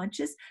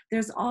unconscious,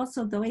 there's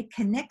also, though it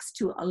connects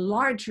to a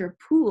larger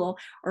pool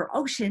or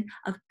ocean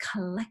of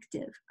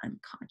collective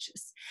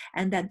unconscious,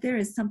 and that there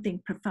is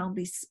something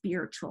profoundly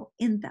spiritual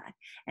in that.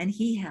 And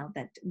he held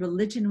that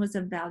religion was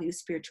of value,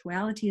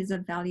 spirituality is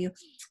of value,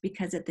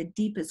 because at the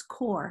deepest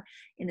core,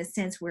 in a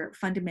sense, we're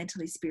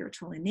fundamentally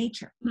spiritual in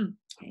nature.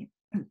 Okay,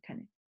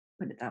 kind of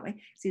put it that way.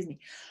 Excuse me.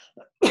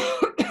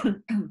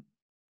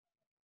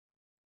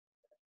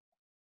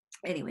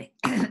 Anyway,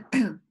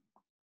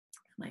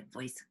 my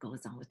voice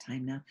goes all the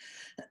time now.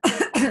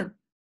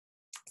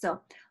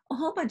 So a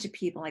whole bunch of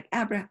people like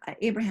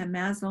Abraham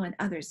Maslow and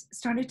others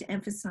started to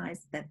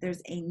emphasize that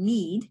there's a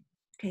need,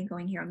 okay,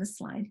 going here on the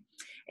slide,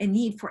 a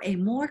need for a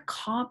more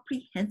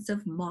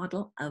comprehensive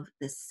model of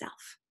the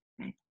self,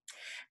 okay?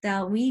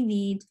 That we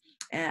need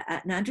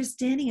an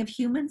understanding of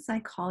human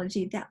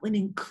psychology that would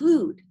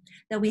include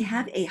that we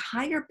have a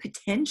higher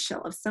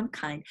potential of some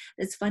kind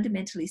that's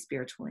fundamentally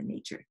spiritual in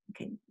nature,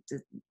 okay, to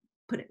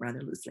put it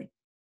rather loosely.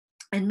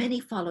 And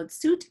many followed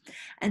suit,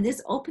 and this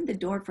opened the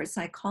door for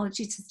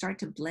psychology to start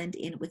to blend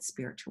in with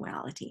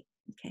spirituality,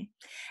 okay?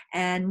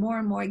 And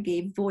more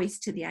gave voice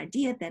to the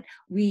idea that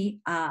we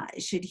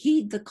should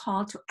heed the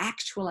call to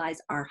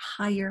actualize our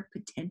higher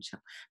potential.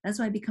 That's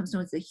why it becomes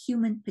known as the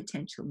human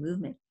potential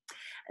movement,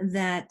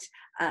 that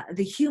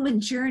the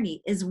human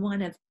journey is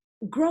one of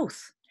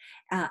growth,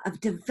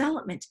 of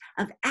development,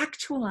 of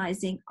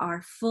actualizing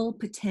our full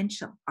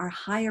potential, our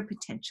higher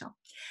potential,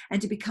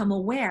 and to become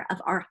aware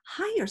of our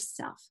higher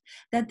self,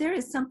 that there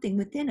is something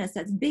within us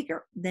that's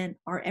bigger than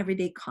our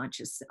everyday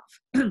conscious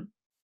self.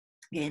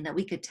 And that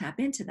we could tap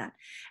into that.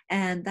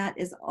 And that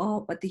is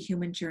all what the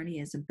human journey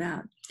is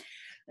about.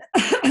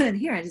 And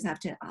here I just have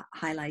to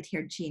highlight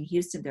here Jean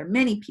Houston. There are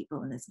many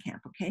people in this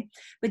camp, okay?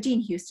 But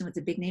Jean Houston was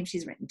a big name.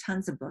 She's written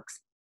tons of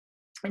books.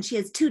 And she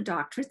has 2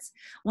 doctorates,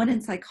 one in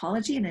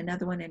psychology and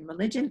another one in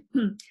religion.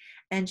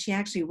 And she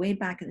actually, way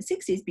back in the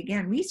 60s,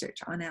 began research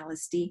on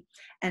LSD.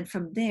 And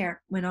from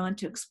there, went on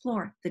to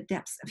explore the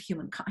depths of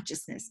human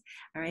consciousness,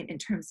 all right, in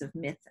terms of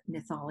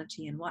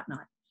mythology and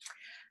whatnot.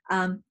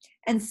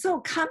 And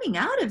so coming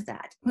out of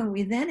that, when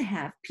we then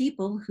have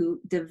people who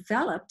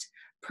developed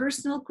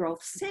personal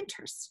growth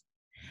centers.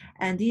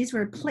 And these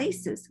were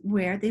places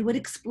where they would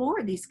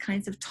explore these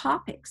kinds of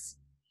topics.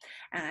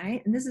 All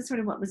right, and this is sort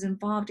of what was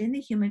involved in the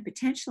human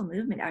potential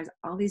movement, are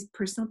all these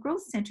personal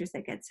growth centers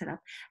that get set up.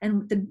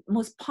 And the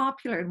most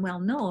popular and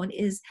well-known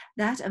is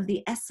that of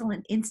the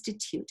Esalen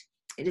Institute.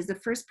 It is the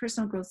first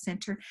personal growth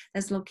center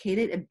that's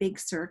located in Big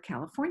Sur,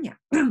 California.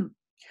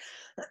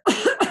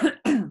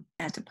 I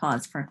had to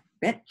pause for a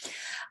bit.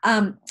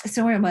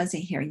 So where was it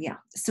here? Yeah.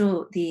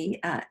 So the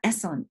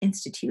Esalen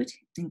Institute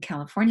in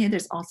California.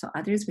 There's also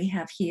others. We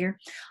have here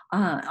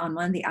on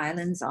one of the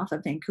islands off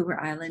of Vancouver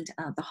Island,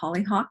 the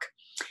Hollyhock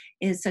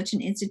is such an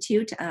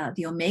institute.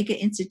 The Omega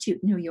Institute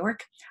in New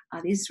York.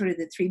 These are sort of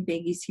the 3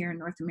 biggies here in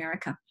North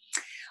America,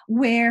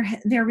 where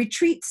they're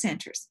retreat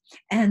centers,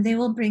 and they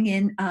will bring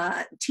in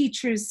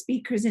teachers,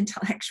 speakers,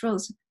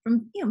 intellectuals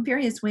from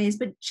various ways,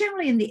 but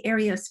generally in the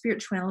area of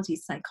spirituality,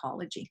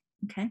 psychology.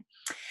 Okay,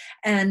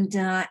 and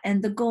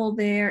the goal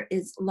there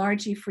is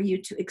largely for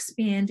you to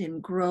expand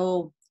and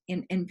grow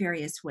in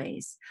various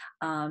ways,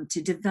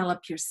 to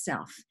develop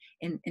yourself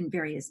in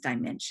various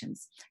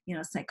dimensions,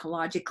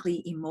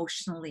 psychologically,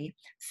 emotionally,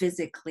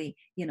 physically.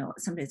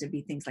 Sometimes there'd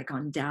be things like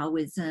on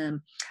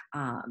Taoism,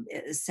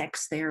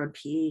 sex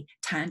therapy,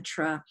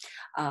 tantra,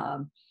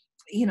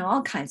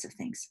 all kinds of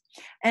things.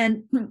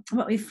 And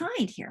what we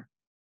find here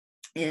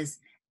is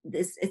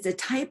it's a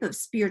type of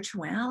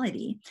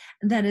spirituality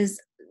that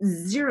is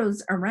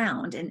zeroes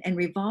around and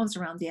revolves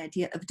around the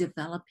idea of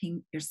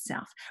developing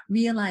yourself,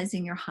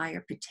 realizing your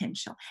higher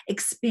potential,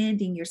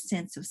 expanding your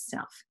sense of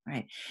self,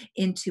 right,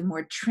 into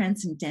more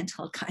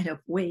transcendental kind of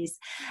ways,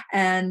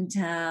 and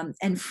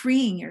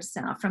freeing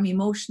yourself from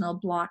emotional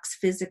blocks,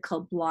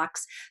 physical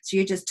blocks, so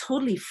you're just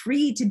totally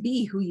free to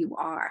be who you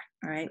are,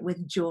 all right,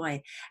 with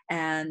joy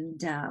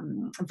and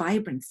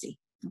vibrancy.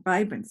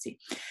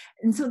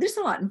 And so there's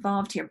a lot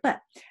involved here, but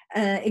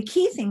a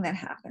key thing that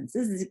happens,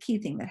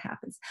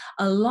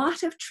 a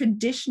lot of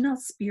traditional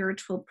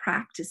spiritual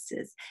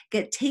practices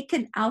get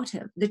taken out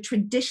of the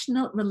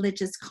traditional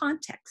religious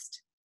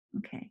context,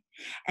 okay,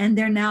 and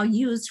they're now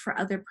used for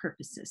other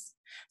purposes.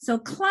 So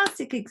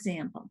classic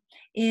example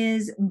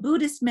is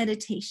Buddhist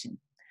meditation,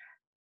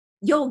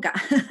 yoga.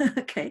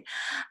 Okay.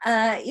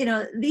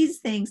 These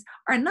things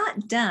are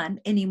not done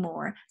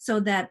anymore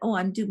so that,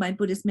 I'm doing my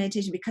Buddhist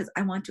meditation because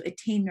I want to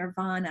attain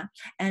nirvana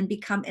and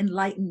become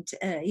enlightened,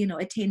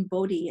 attain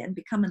bodhi and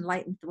become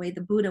enlightened the way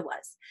the Buddha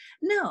was.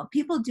 No,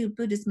 people do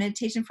Buddhist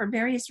meditation for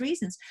various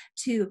reasons: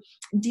 to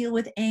deal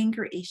with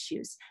anger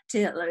issues,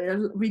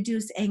 to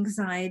reduce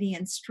anxiety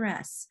and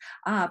stress,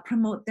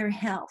 promote their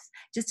health,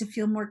 just to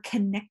feel more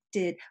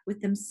connected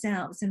with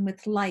themselves and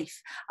with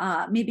life,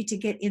 maybe to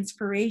get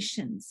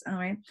inspirations, all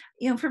right,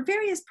 for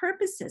various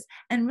purposes,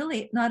 and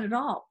really not at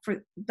all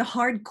for the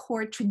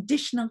hardcore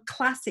traditional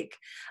classic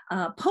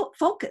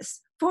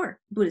focus for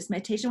Buddhist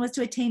meditation was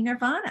to attain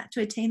nirvana,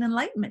 to attain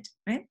enlightenment,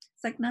 right?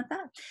 It's like not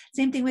that.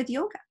 Same thing with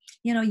yoga.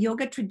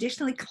 Yoga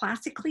traditionally,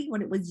 classically,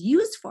 what it was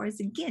used for is,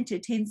 again, to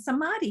attain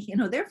samadhi,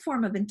 their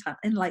form of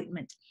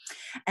enlightenment.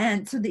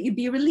 And so that you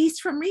be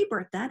released from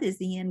rebirth. That is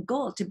the end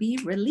goal, to be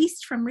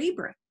released from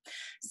rebirth.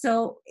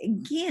 So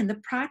again,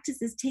 the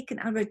practice is taken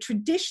out of a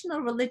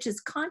traditional religious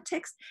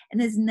context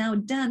and is now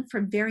done for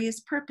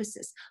various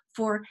purposes,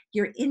 for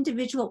your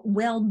individual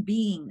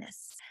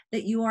well-beingness,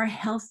 that you are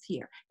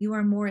healthier, you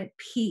are more at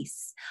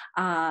peace,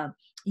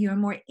 you're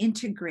more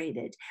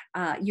integrated,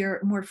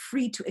 you're more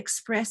free to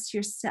express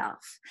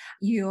yourself,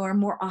 you're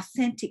more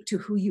authentic to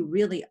who you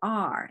really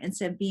are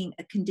instead of being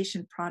a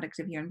conditioned product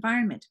of your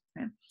environment.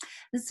 Right?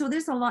 So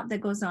there's a lot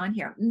that goes on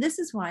here. And this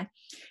is why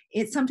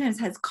it sometimes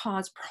has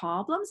caused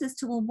problems as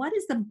to, well, what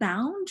is the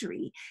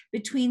boundary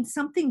between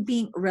something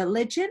being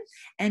religion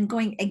and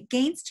going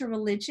against a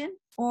religion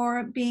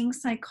or being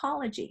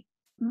psychology?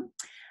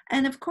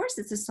 And of course,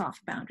 it's a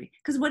soft boundary,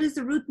 because what is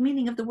the root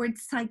meaning of the word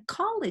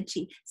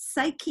psychology?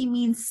 Psyche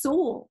means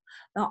soul.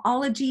 The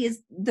ology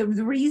is the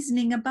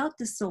reasoning about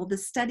the soul, the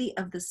study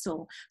of the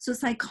soul. So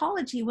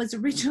psychology was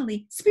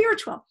originally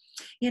spiritual.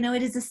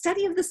 It is a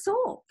study of the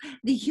soul,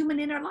 the human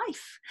inner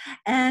life.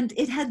 And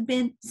it had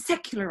been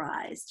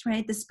secularized,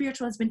 right? The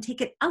spiritual has been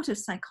taken out of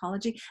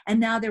psychology, and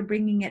now they're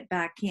bringing it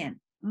back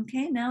in.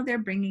 Okay, now they're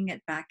bringing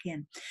it back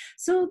in.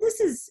 So this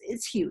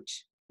is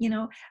huge.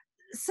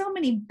 So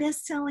many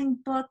best-selling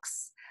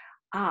books,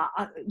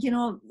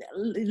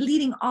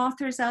 leading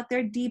authors out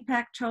there,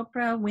 Deepak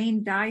Chopra,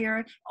 Wayne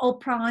Dyer,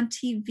 Oprah on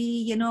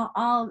TV,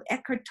 all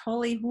Eckhart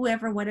Tolle,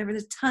 whoever, whatever,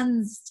 there's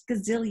tons,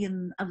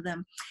 gazillion of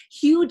them.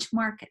 Huge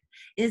market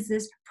is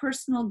this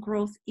personal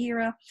growth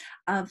era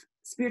of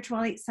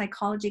spirituality,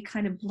 psychology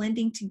kind of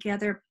blending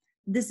together.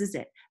 This is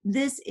it.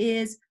 This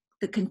is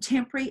the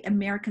contemporary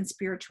American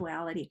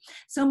spirituality.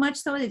 So much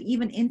so that it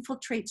even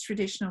infiltrates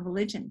traditional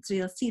religion. So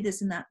you'll see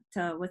this in that,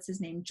 what's his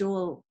name,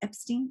 Joel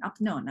Epstein?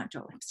 No, not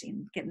Joel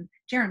Epstein, getting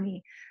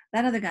Jeremy,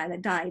 that other guy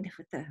that died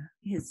with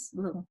his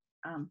little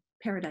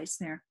paradise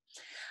there.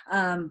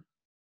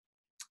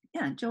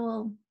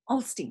 Joel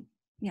Osteen.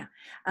 Yeah.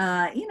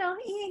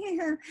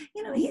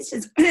 He's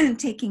just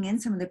taking in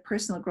some of the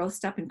personal growth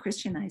stuff and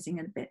Christianizing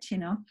it a bit,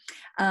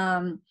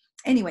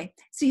 Anyway,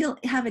 so you'll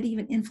have it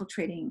even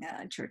infiltrating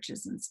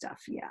churches and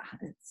stuff. Yeah,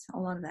 it's a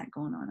lot of that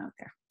going on out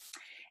there.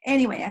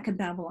 Anyway, I could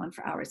babble on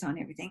for hours on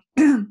everything.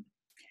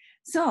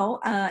 So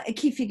a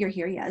key figure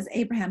here, is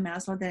Abraham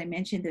Maslow that I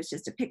mentioned. There's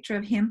just a picture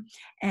of him.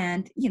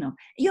 And,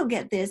 you'll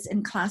get this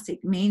in classic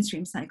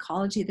mainstream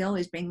psychology. They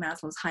always bring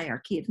Maslow's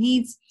hierarchy of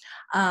needs,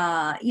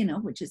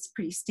 which is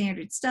pretty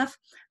standard stuff.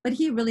 But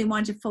he really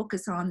wanted to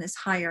focus on this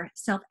higher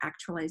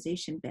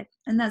self-actualization bit.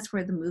 And that's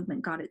where the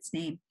movement got its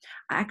name.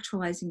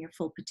 Actualizing your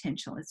full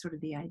potential is sort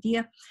of the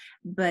idea.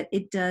 But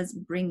it does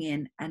bring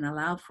in and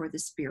allow for the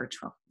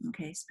spiritual.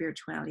 Okay,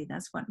 spirituality,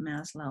 that's what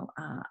Maslow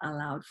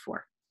allowed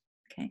for.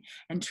 Okay,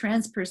 and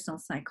transpersonal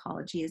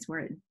psychology is where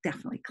it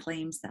definitely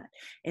claims that.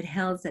 It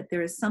holds that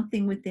there is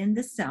something within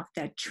the self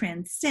that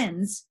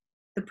transcends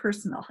the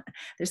personal.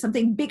 There's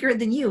something bigger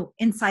than you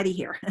inside of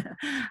here,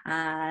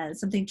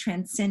 something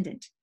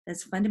transcendent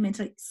that's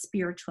fundamentally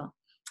spiritual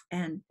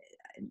and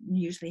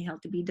usually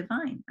held to be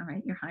divine. All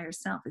right, your higher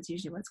self is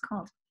usually what it's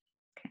called.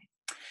 Okay,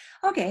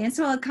 Okay, and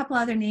so a couple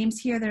other names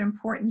here that are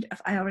important.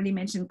 I already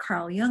mentioned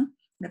Carl Jung,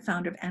 the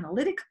founder of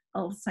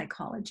analytical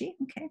psychology,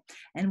 okay?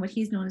 And what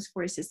he's known as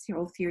for is this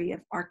whole theory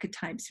of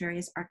archetypes,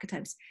 various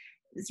archetypes.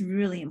 It's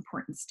really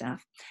important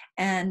stuff.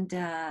 And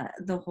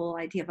the whole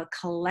idea of a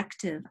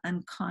collective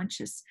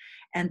unconscious.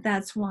 And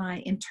that's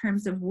why in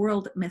terms of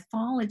world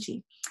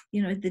mythology,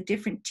 you know, the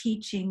different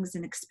teachings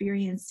and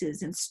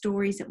experiences and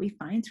stories that we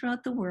find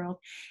throughout the world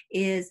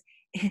is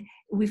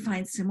we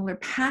find similar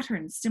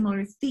patterns,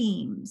 similar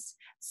themes,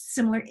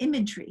 similar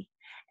imagery.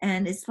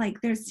 And it's like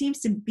there seems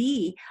to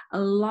be a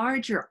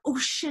larger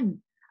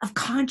ocean of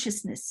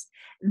consciousness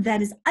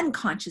that is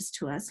unconscious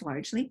to us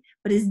largely,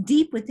 but is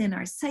deep within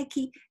our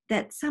psyche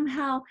that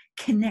somehow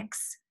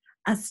connects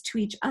us to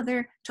each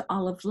other, to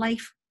all of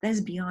life that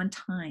is beyond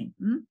time.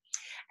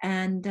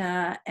 And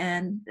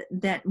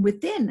that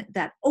within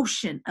that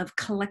ocean of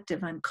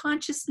collective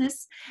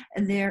unconsciousness,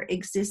 there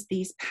exist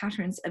these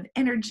patterns of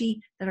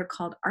energy that are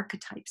called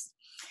archetypes.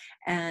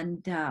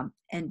 And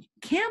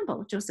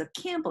Campbell, Joseph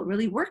Campbell,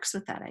 really works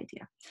with that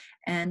idea.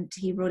 And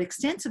he wrote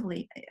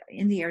extensively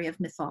in the area of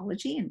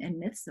mythology and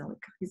myths. So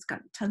he's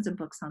got tons of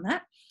books on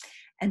that.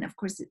 And of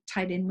course, it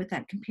tied in with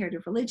that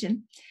comparative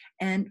religion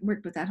and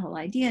worked with that whole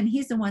idea. And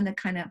he's the one that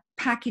kind of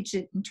packaged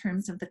it in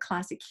terms of the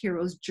classic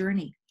hero's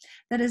journey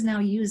that is now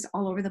used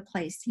all over the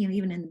place. You know,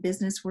 even in the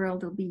business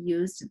world, it'll be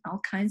used in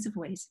all kinds of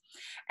ways.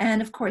 And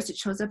of course, it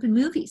shows up in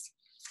movies.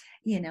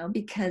 You know,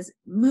 because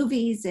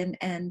movies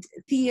and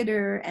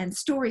theater and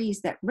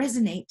stories that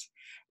resonate,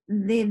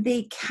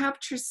 they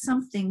capture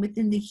something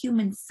within the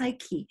human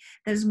psyche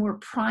that is more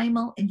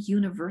primal and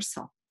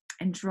universal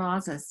and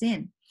draws us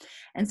in.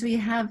 And so you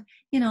have,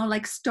 you know,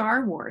 like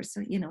Star Wars,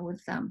 you know,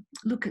 with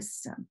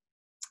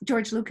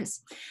George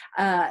Lucas,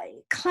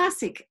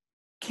 classic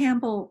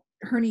Campbell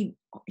Herney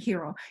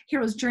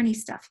hero's journey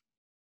stuff.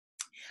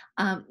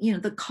 You know,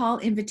 the call,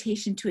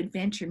 invitation to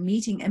adventure,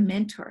 meeting a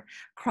mentor,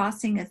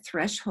 crossing a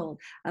threshold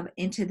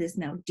into this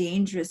now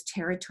dangerous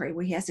territory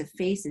where he has to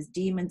face his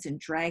demons and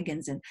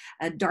dragons and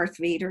Darth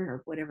Vader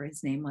or whatever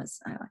his name was.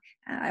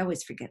 I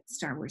always forget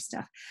Star Wars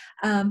stuff.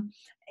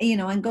 You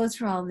know, and goes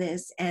through all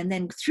this. And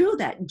then through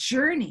that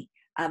journey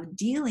of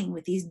dealing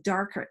with these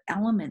darker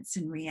elements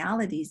and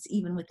realities,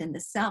 even within the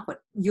self, what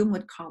Jung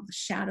would call the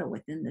shadow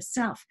within the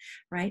self,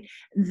 right?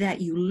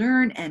 That you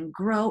learn and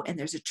grow, and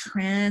there's a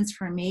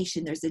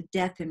transformation, there's a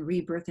death and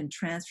rebirth and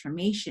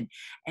transformation,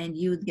 and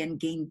you then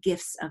gain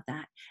gifts of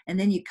that. And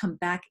then you come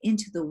back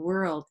into the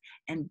world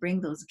and bring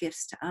those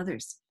gifts to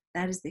others.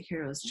 That is the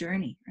hero's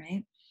journey,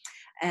 right?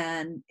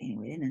 And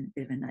anyway, in a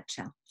bit of a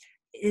nutshell.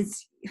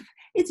 It's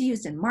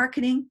used in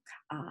marketing,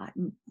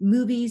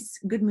 movies,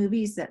 good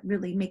movies that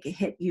really make a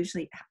hit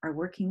usually are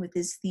working with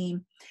this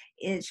theme.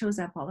 It shows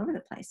up all over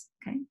the place,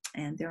 okay?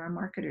 And there are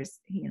marketers,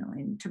 you know,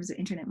 in terms of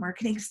internet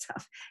marketing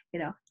stuff, you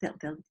know,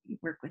 they'll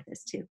work with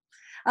this too.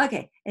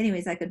 Okay,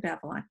 anyways, I could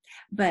babble on.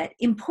 But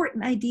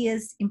important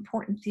ideas,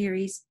 important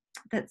theories,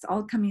 that's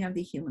all coming out of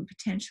the human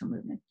potential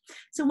movement.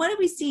 So what have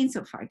we seen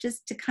so far?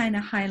 Just to kind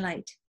of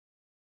highlight,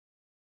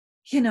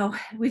 you know,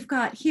 we've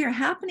got here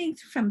happening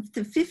from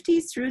the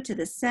 50s through to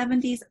the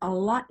 70s, a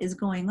lot is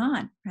going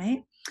on,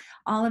 right?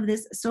 All of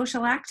this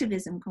social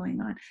activism going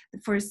on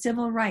for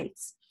civil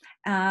rights,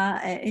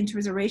 in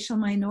terms of racial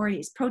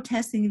minorities,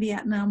 protesting the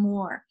Vietnam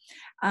War.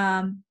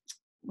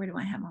 Where do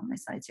I have on my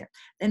slides here?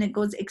 Then it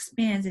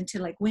expands into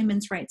like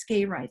women's rights,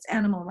 gay rights,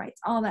 animal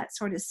rights, all that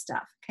sort of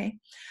stuff, okay?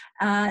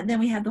 Then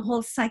we have the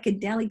whole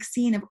psychedelic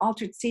scene of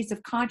altered states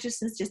of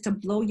consciousness just to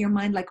blow your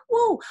mind, like,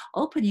 whoa,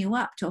 open you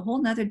up to a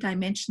whole nother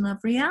dimension of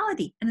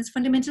reality. And it's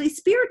fundamentally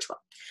spiritual.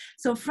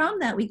 So from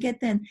that, we get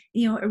then,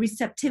 you know, a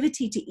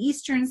receptivity to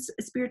Eastern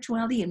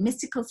spirituality and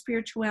mystical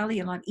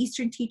spirituality, a lot of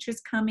Eastern teachers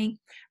coming,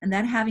 and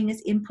that having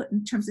its input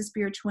in terms of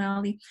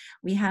spirituality.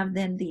 We have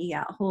then the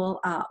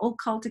whole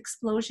occult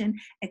explosion,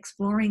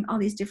 exploring all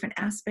these different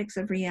aspects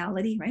of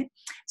reality, right?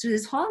 So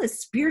there's all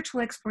this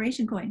spiritual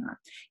exploration going on.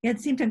 Yet at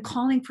the same time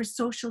calling for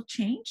social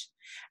change,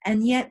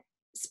 and yet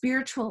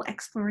spiritual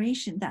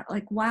exploration that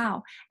like,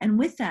 wow. And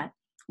with that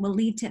will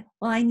lead to,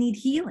 well, I need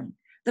healing.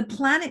 The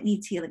planet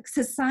needs healing.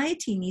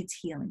 Society needs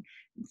healing.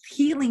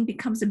 Healing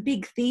becomes a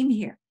big theme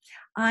here.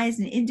 I, as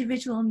an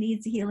individual,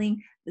 needs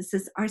healing.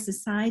 Our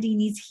society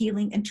needs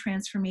healing and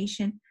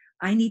transformation.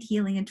 I need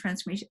healing and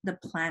transformation. The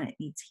planet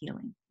needs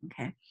healing,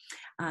 okay?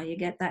 You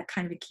get that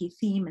kind of a key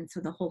theme, and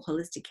so the whole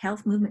holistic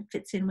health movement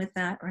fits in with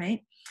that,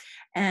 right?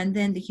 And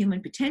then the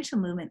human potential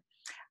movement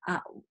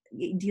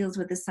deals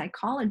with the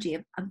psychology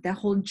of the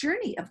whole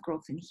journey of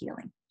growth and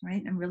healing,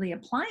 right? And really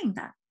applying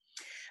that.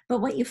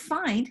 But what you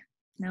find,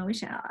 now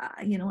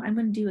you know, I'm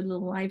going to do a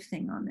little live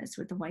thing on this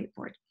with the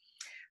whiteboard,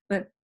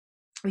 but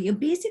what you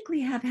basically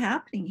have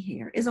happening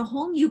here is a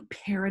whole new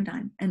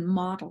paradigm and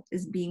model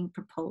is being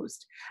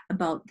proposed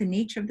about the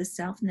nature of the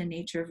self and the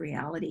nature of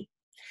reality.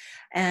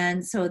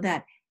 And so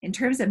that in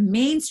terms of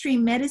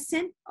mainstream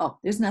medicine, oh,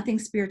 there's nothing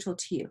spiritual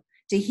to you.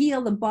 To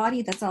heal the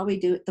body, that's all we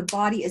do. The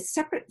body is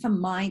separate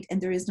from mind, and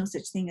there is no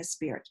such thing as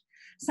spirit.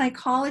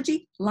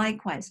 Psychology,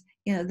 likewise,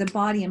 you know, the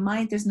body and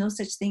mind, there's no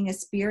such thing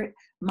as spirit,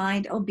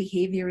 mind,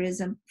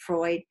 behaviorism,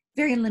 Freud,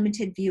 very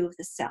limited view of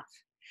the self.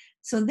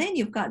 So then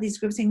you've got these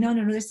groups saying, no,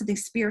 there's something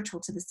spiritual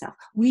to the self.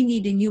 We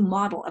need a new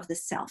model of the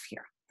self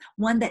here.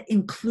 One that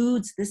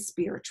includes the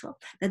spiritual,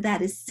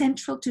 that is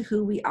central to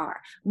who we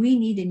are. We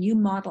need a new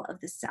model of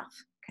the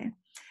self, okay?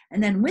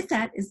 And then with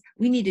that is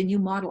we need a new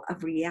model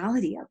of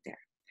reality out there.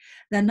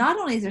 Now, not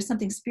only is there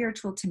something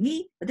spiritual to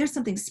me, but there's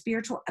something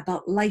spiritual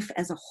about life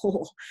as a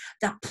whole,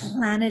 the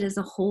planet as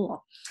a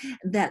whole,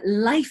 that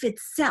life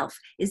itself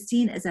is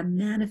seen as a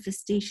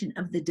manifestation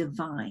of the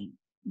divine.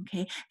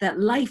 Okay, that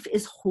life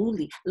is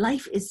holy,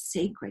 life is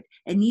sacred,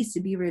 it needs to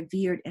be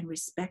revered and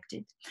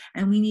respected.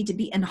 And we need to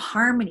be in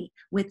harmony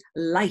with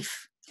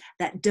life,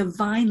 that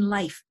divine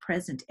life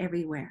present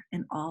everywhere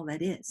and all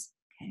that is.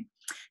 Okay,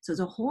 so it's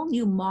a whole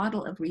new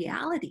model of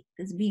reality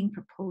that's being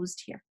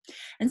proposed here.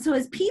 And so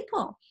as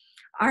people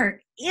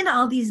are in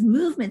all these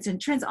movements and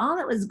trends, all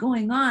that was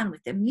going on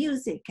with the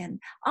music and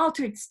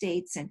altered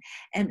states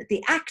and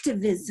the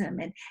activism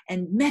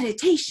and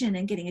meditation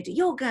and getting into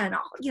yoga and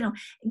all,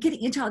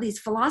 getting into all these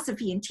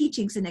philosophy and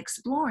teachings and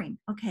exploring,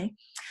 okay,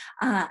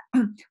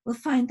 we'll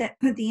find that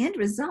the end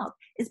result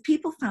is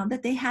people found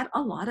that they had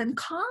a lot in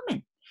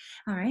common,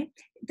 all right,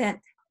 that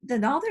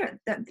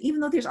even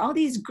though there's all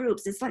these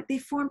groups, it's like they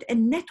formed a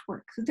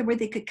network where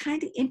they could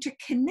kind of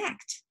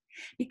interconnect,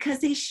 because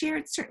they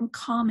shared certain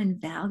common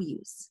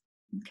values,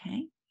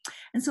 okay?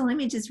 And so let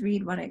me just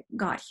read what I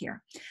got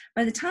here.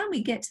 By the time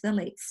we get to the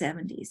late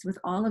 70s, with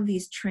all of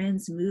these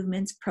trends,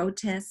 movements,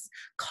 protests,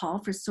 call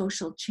for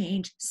social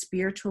change,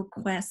 spiritual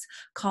quests,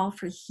 call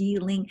for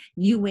healing,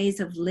 new ways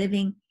of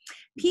living,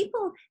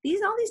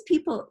 all these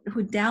people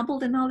who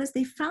dabbled in all this,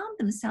 they found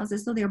themselves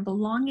as though they're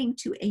belonging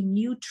to a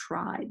new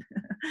tribe.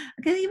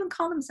 Okay, they even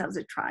call themselves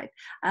a tribe,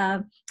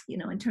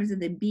 in terms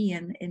of the B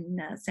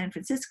in San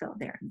Francisco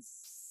there in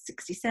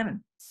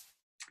 67.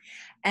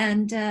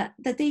 And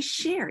that they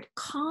shared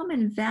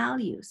common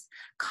values,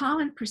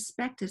 common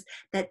perspectives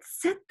that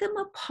set them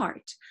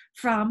apart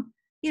from,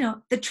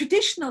 the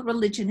traditional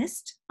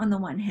religionist on the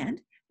one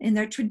hand, in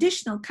their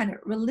traditional kind of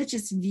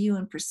religious view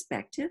and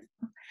perspective,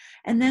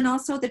 and then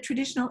also the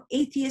traditional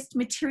atheist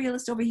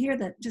materialist over here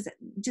that just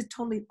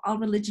totally all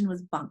religion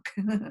was bunk.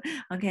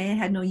 Okay, it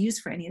had no use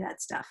for any of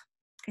that stuff.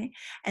 Okay,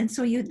 and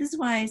so this is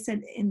why I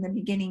said in the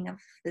beginning of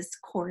this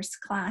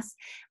class,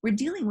 we're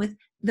dealing with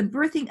the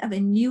birthing of a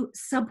new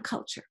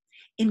subculture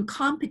in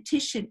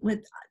competition with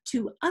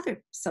two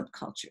other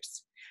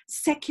subcultures.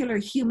 Secular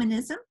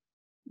humanism,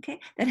 okay,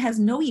 that has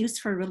no use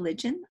for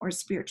religion or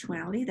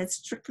spirituality, that's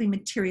strictly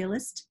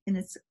materialist in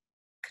its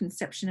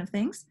conception of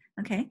things,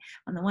 okay,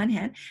 on the one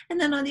hand. And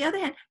then on the other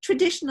hand,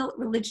 traditional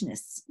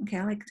religionists, okay,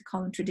 I like to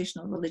call them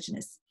traditional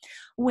religionists,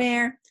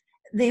 where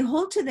they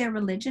hold to their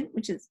religion,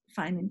 which is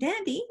fine and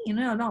dandy,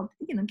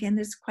 again,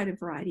 there's quite a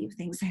variety of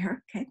things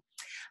there, okay?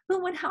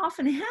 But what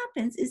often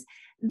happens is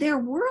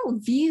their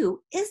worldview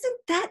isn't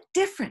that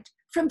different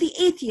from the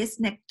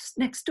atheist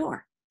next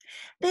door.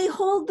 They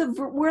hold the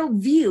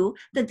worldview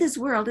that this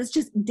world is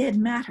just dead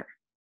matter.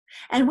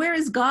 And where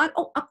is God?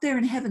 Oh, up there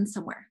in heaven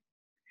somewhere.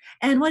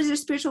 And what is there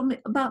spiritual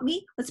about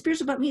me? What's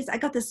spiritual about me is I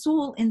got the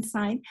soul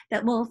inside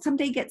that will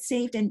someday get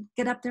saved and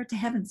get up there to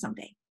heaven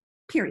someday.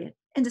 Period.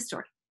 End of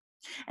story.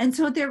 And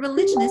so they're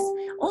religionists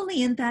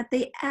only in that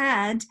they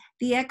add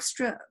the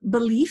extra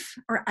belief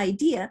or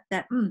idea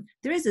that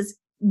there is this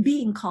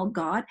being called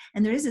God,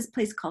 and there is this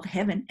place called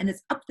heaven, and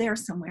it's up there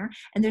somewhere,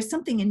 and there's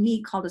something in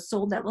me called a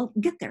soul that will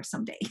get there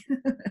someday.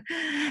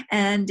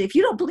 And if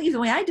you don't believe the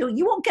way I do,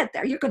 you won't get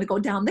there. You're going to go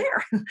down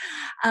there.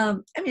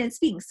 It's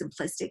being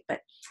simplistic, but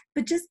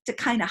just to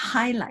kind of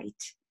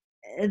highlight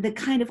the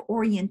kind of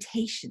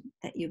orientation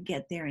that you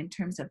get there in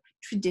terms of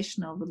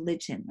traditional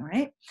religion, all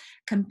right?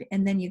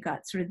 And then you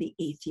got sort of the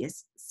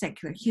atheist,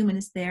 secular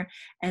humanist there.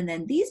 And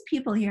then these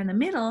people here in the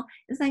middle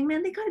is like,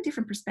 man, they got a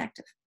different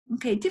perspective.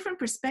 Okay, different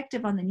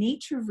perspective on the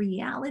nature of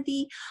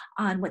reality,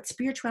 on what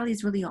spirituality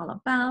is really all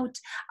about,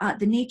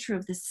 the nature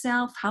of the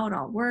self, how it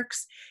all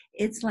works.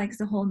 It's like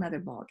it's a whole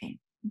nother ballgame.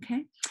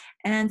 Okay,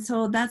 and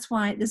so that's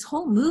why this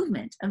whole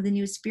movement of the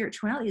new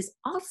spirituality is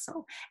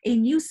also a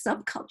new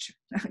subculture.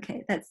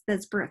 Okay,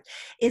 that's birth.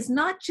 It's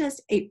not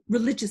just a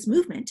religious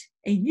movement,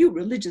 a new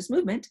religious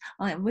movement,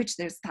 in which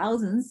there's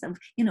thousands of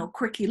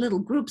quirky little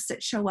groups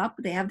that show up.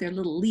 They have their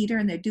little leader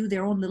and they do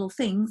their own little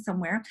thing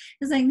somewhere.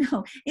 It's like,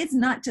 no, it's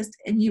not just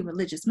a new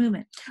religious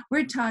movement.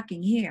 We're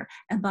talking here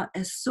about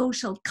a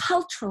social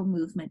cultural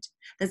movement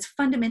that's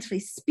fundamentally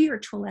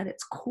spiritual at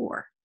its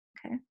core.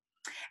 Okay.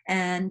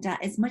 And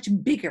it's much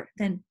bigger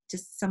than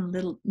just some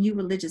little new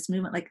religious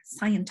movement like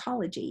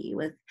Scientology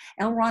with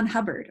L. Ron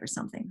Hubbard or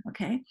something,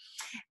 okay?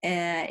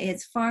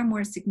 It's far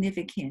more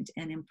significant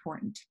and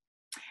important.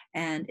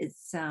 And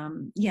it's,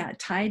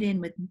 tied in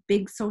with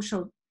big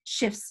social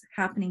shifts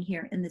happening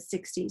here in the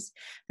 60s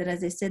that,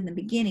 as I said in the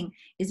beginning,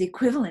 is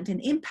equivalent in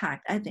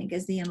impact, I think,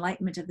 as the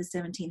Enlightenment of the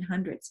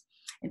 1700s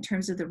in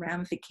terms of the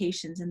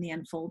ramifications and the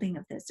unfolding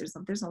of this.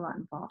 There's a lot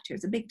involved here.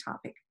 It's a big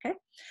topic, okay?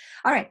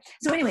 All right,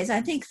 so anyways,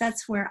 I think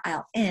that's where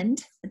I'll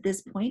end at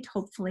this point,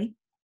 hopefully.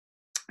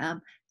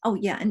 Oh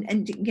yeah,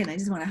 and again, I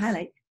just want to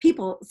highlight,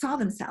 people saw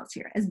themselves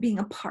here as being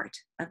a part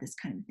of this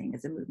kind of thing,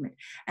 as a movement.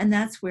 And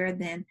that's where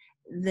then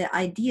the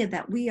idea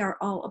that we are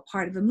all a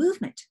part of a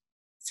movement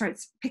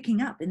starts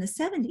picking up in the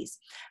 70s.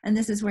 And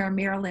this is where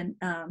Marilyn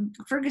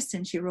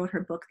Ferguson, she wrote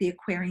her book, The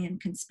Aquarian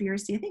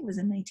Conspiracy. I think it was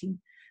in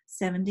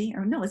 1970,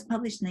 or no, it was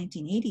published in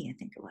 1980, I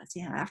think it was.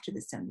 Yeah, after the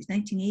 70s.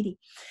 1980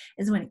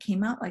 is when it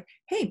came out, like,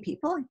 hey,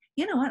 people,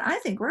 you know what? I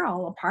think we're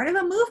all a part of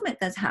a movement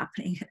that's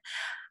happening.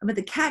 But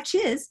the catch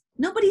is,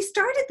 nobody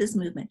started this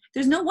movement.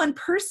 There's no one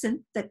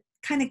person that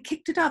kind of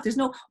kicked it off. There's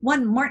no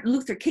one Martin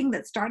Luther King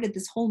that started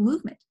this whole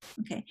movement.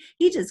 Okay,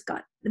 he just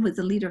was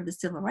the leader of the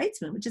civil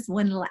rights movement, just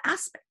one little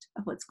aspect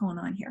of what's going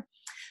on here.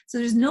 So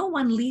there's no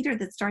one leader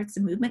that starts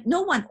the movement,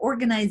 no one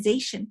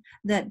organization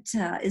that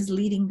is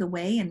leading the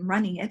way and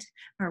running it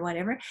or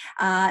whatever.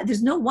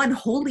 There's no one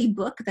holy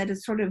book that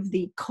is sort of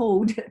the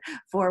code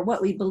for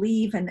what we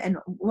believe and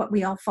what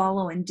we all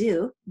follow and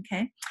do.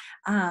 Okay,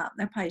 I'll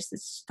probably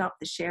just stop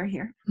the share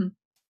here.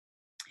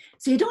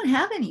 So you don't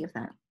have any of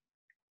that.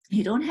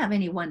 You don't have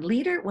any one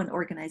leader, one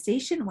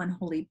organization, one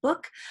holy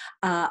book,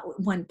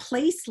 one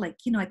place. Like,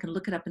 you know, I can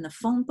look it up in the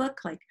phone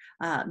book, like,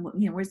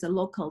 you know, where's the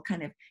local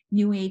kind of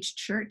new age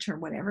church or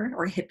whatever,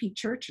 or hippie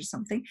church or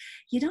something.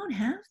 You don't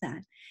have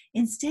that.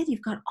 Instead,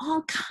 you've got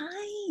all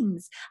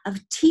kinds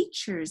of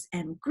teachers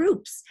and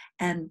groups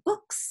and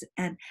books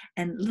and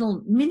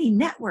little mini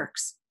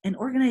networks and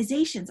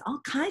organizations,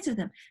 all kinds of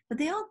them, but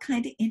they all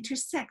kind of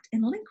intersect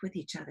and link with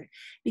each other,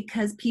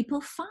 because people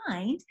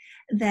find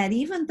that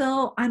even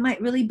though I might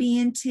really be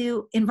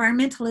into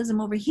environmentalism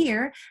over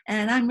here,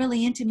 and I'm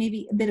really into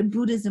maybe a bit of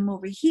Buddhism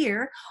over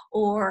here,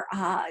 or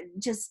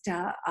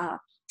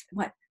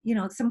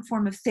some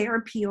form of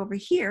therapy over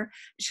here,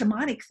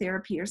 shamanic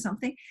therapy or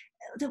something,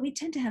 that we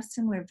tend to have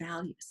similar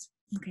values.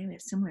 Okay, we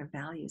have similar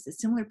values, a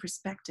similar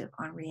perspective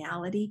on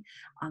reality,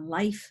 on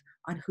life,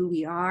 on who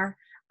we are,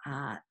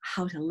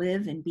 how to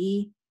live and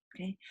be.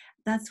 Okay,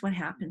 that's what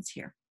happens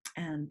here.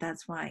 And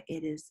that's why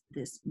it is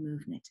this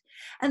movement.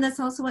 And that's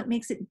also what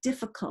makes it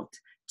difficult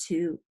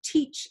to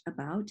teach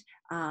about,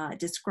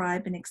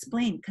 describe, and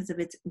explain, because of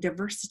its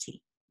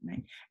diversity,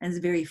 right? And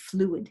it's very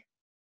fluid.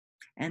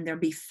 And there'll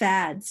be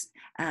fads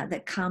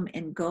that come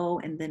and go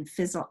and then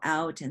fizzle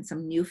out, and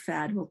some new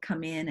fad will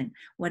come in and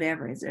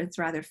whatever. It's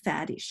rather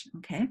faddish,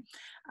 okay?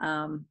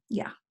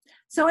 Yeah.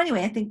 So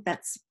anyway, I think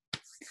that's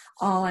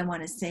all I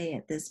want to say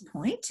at this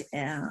point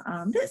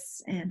on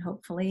this, and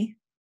hopefully,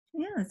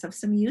 yeah, it's of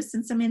some use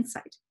and some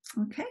insight.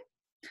 Okay.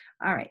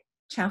 All right.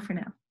 Ciao for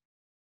now.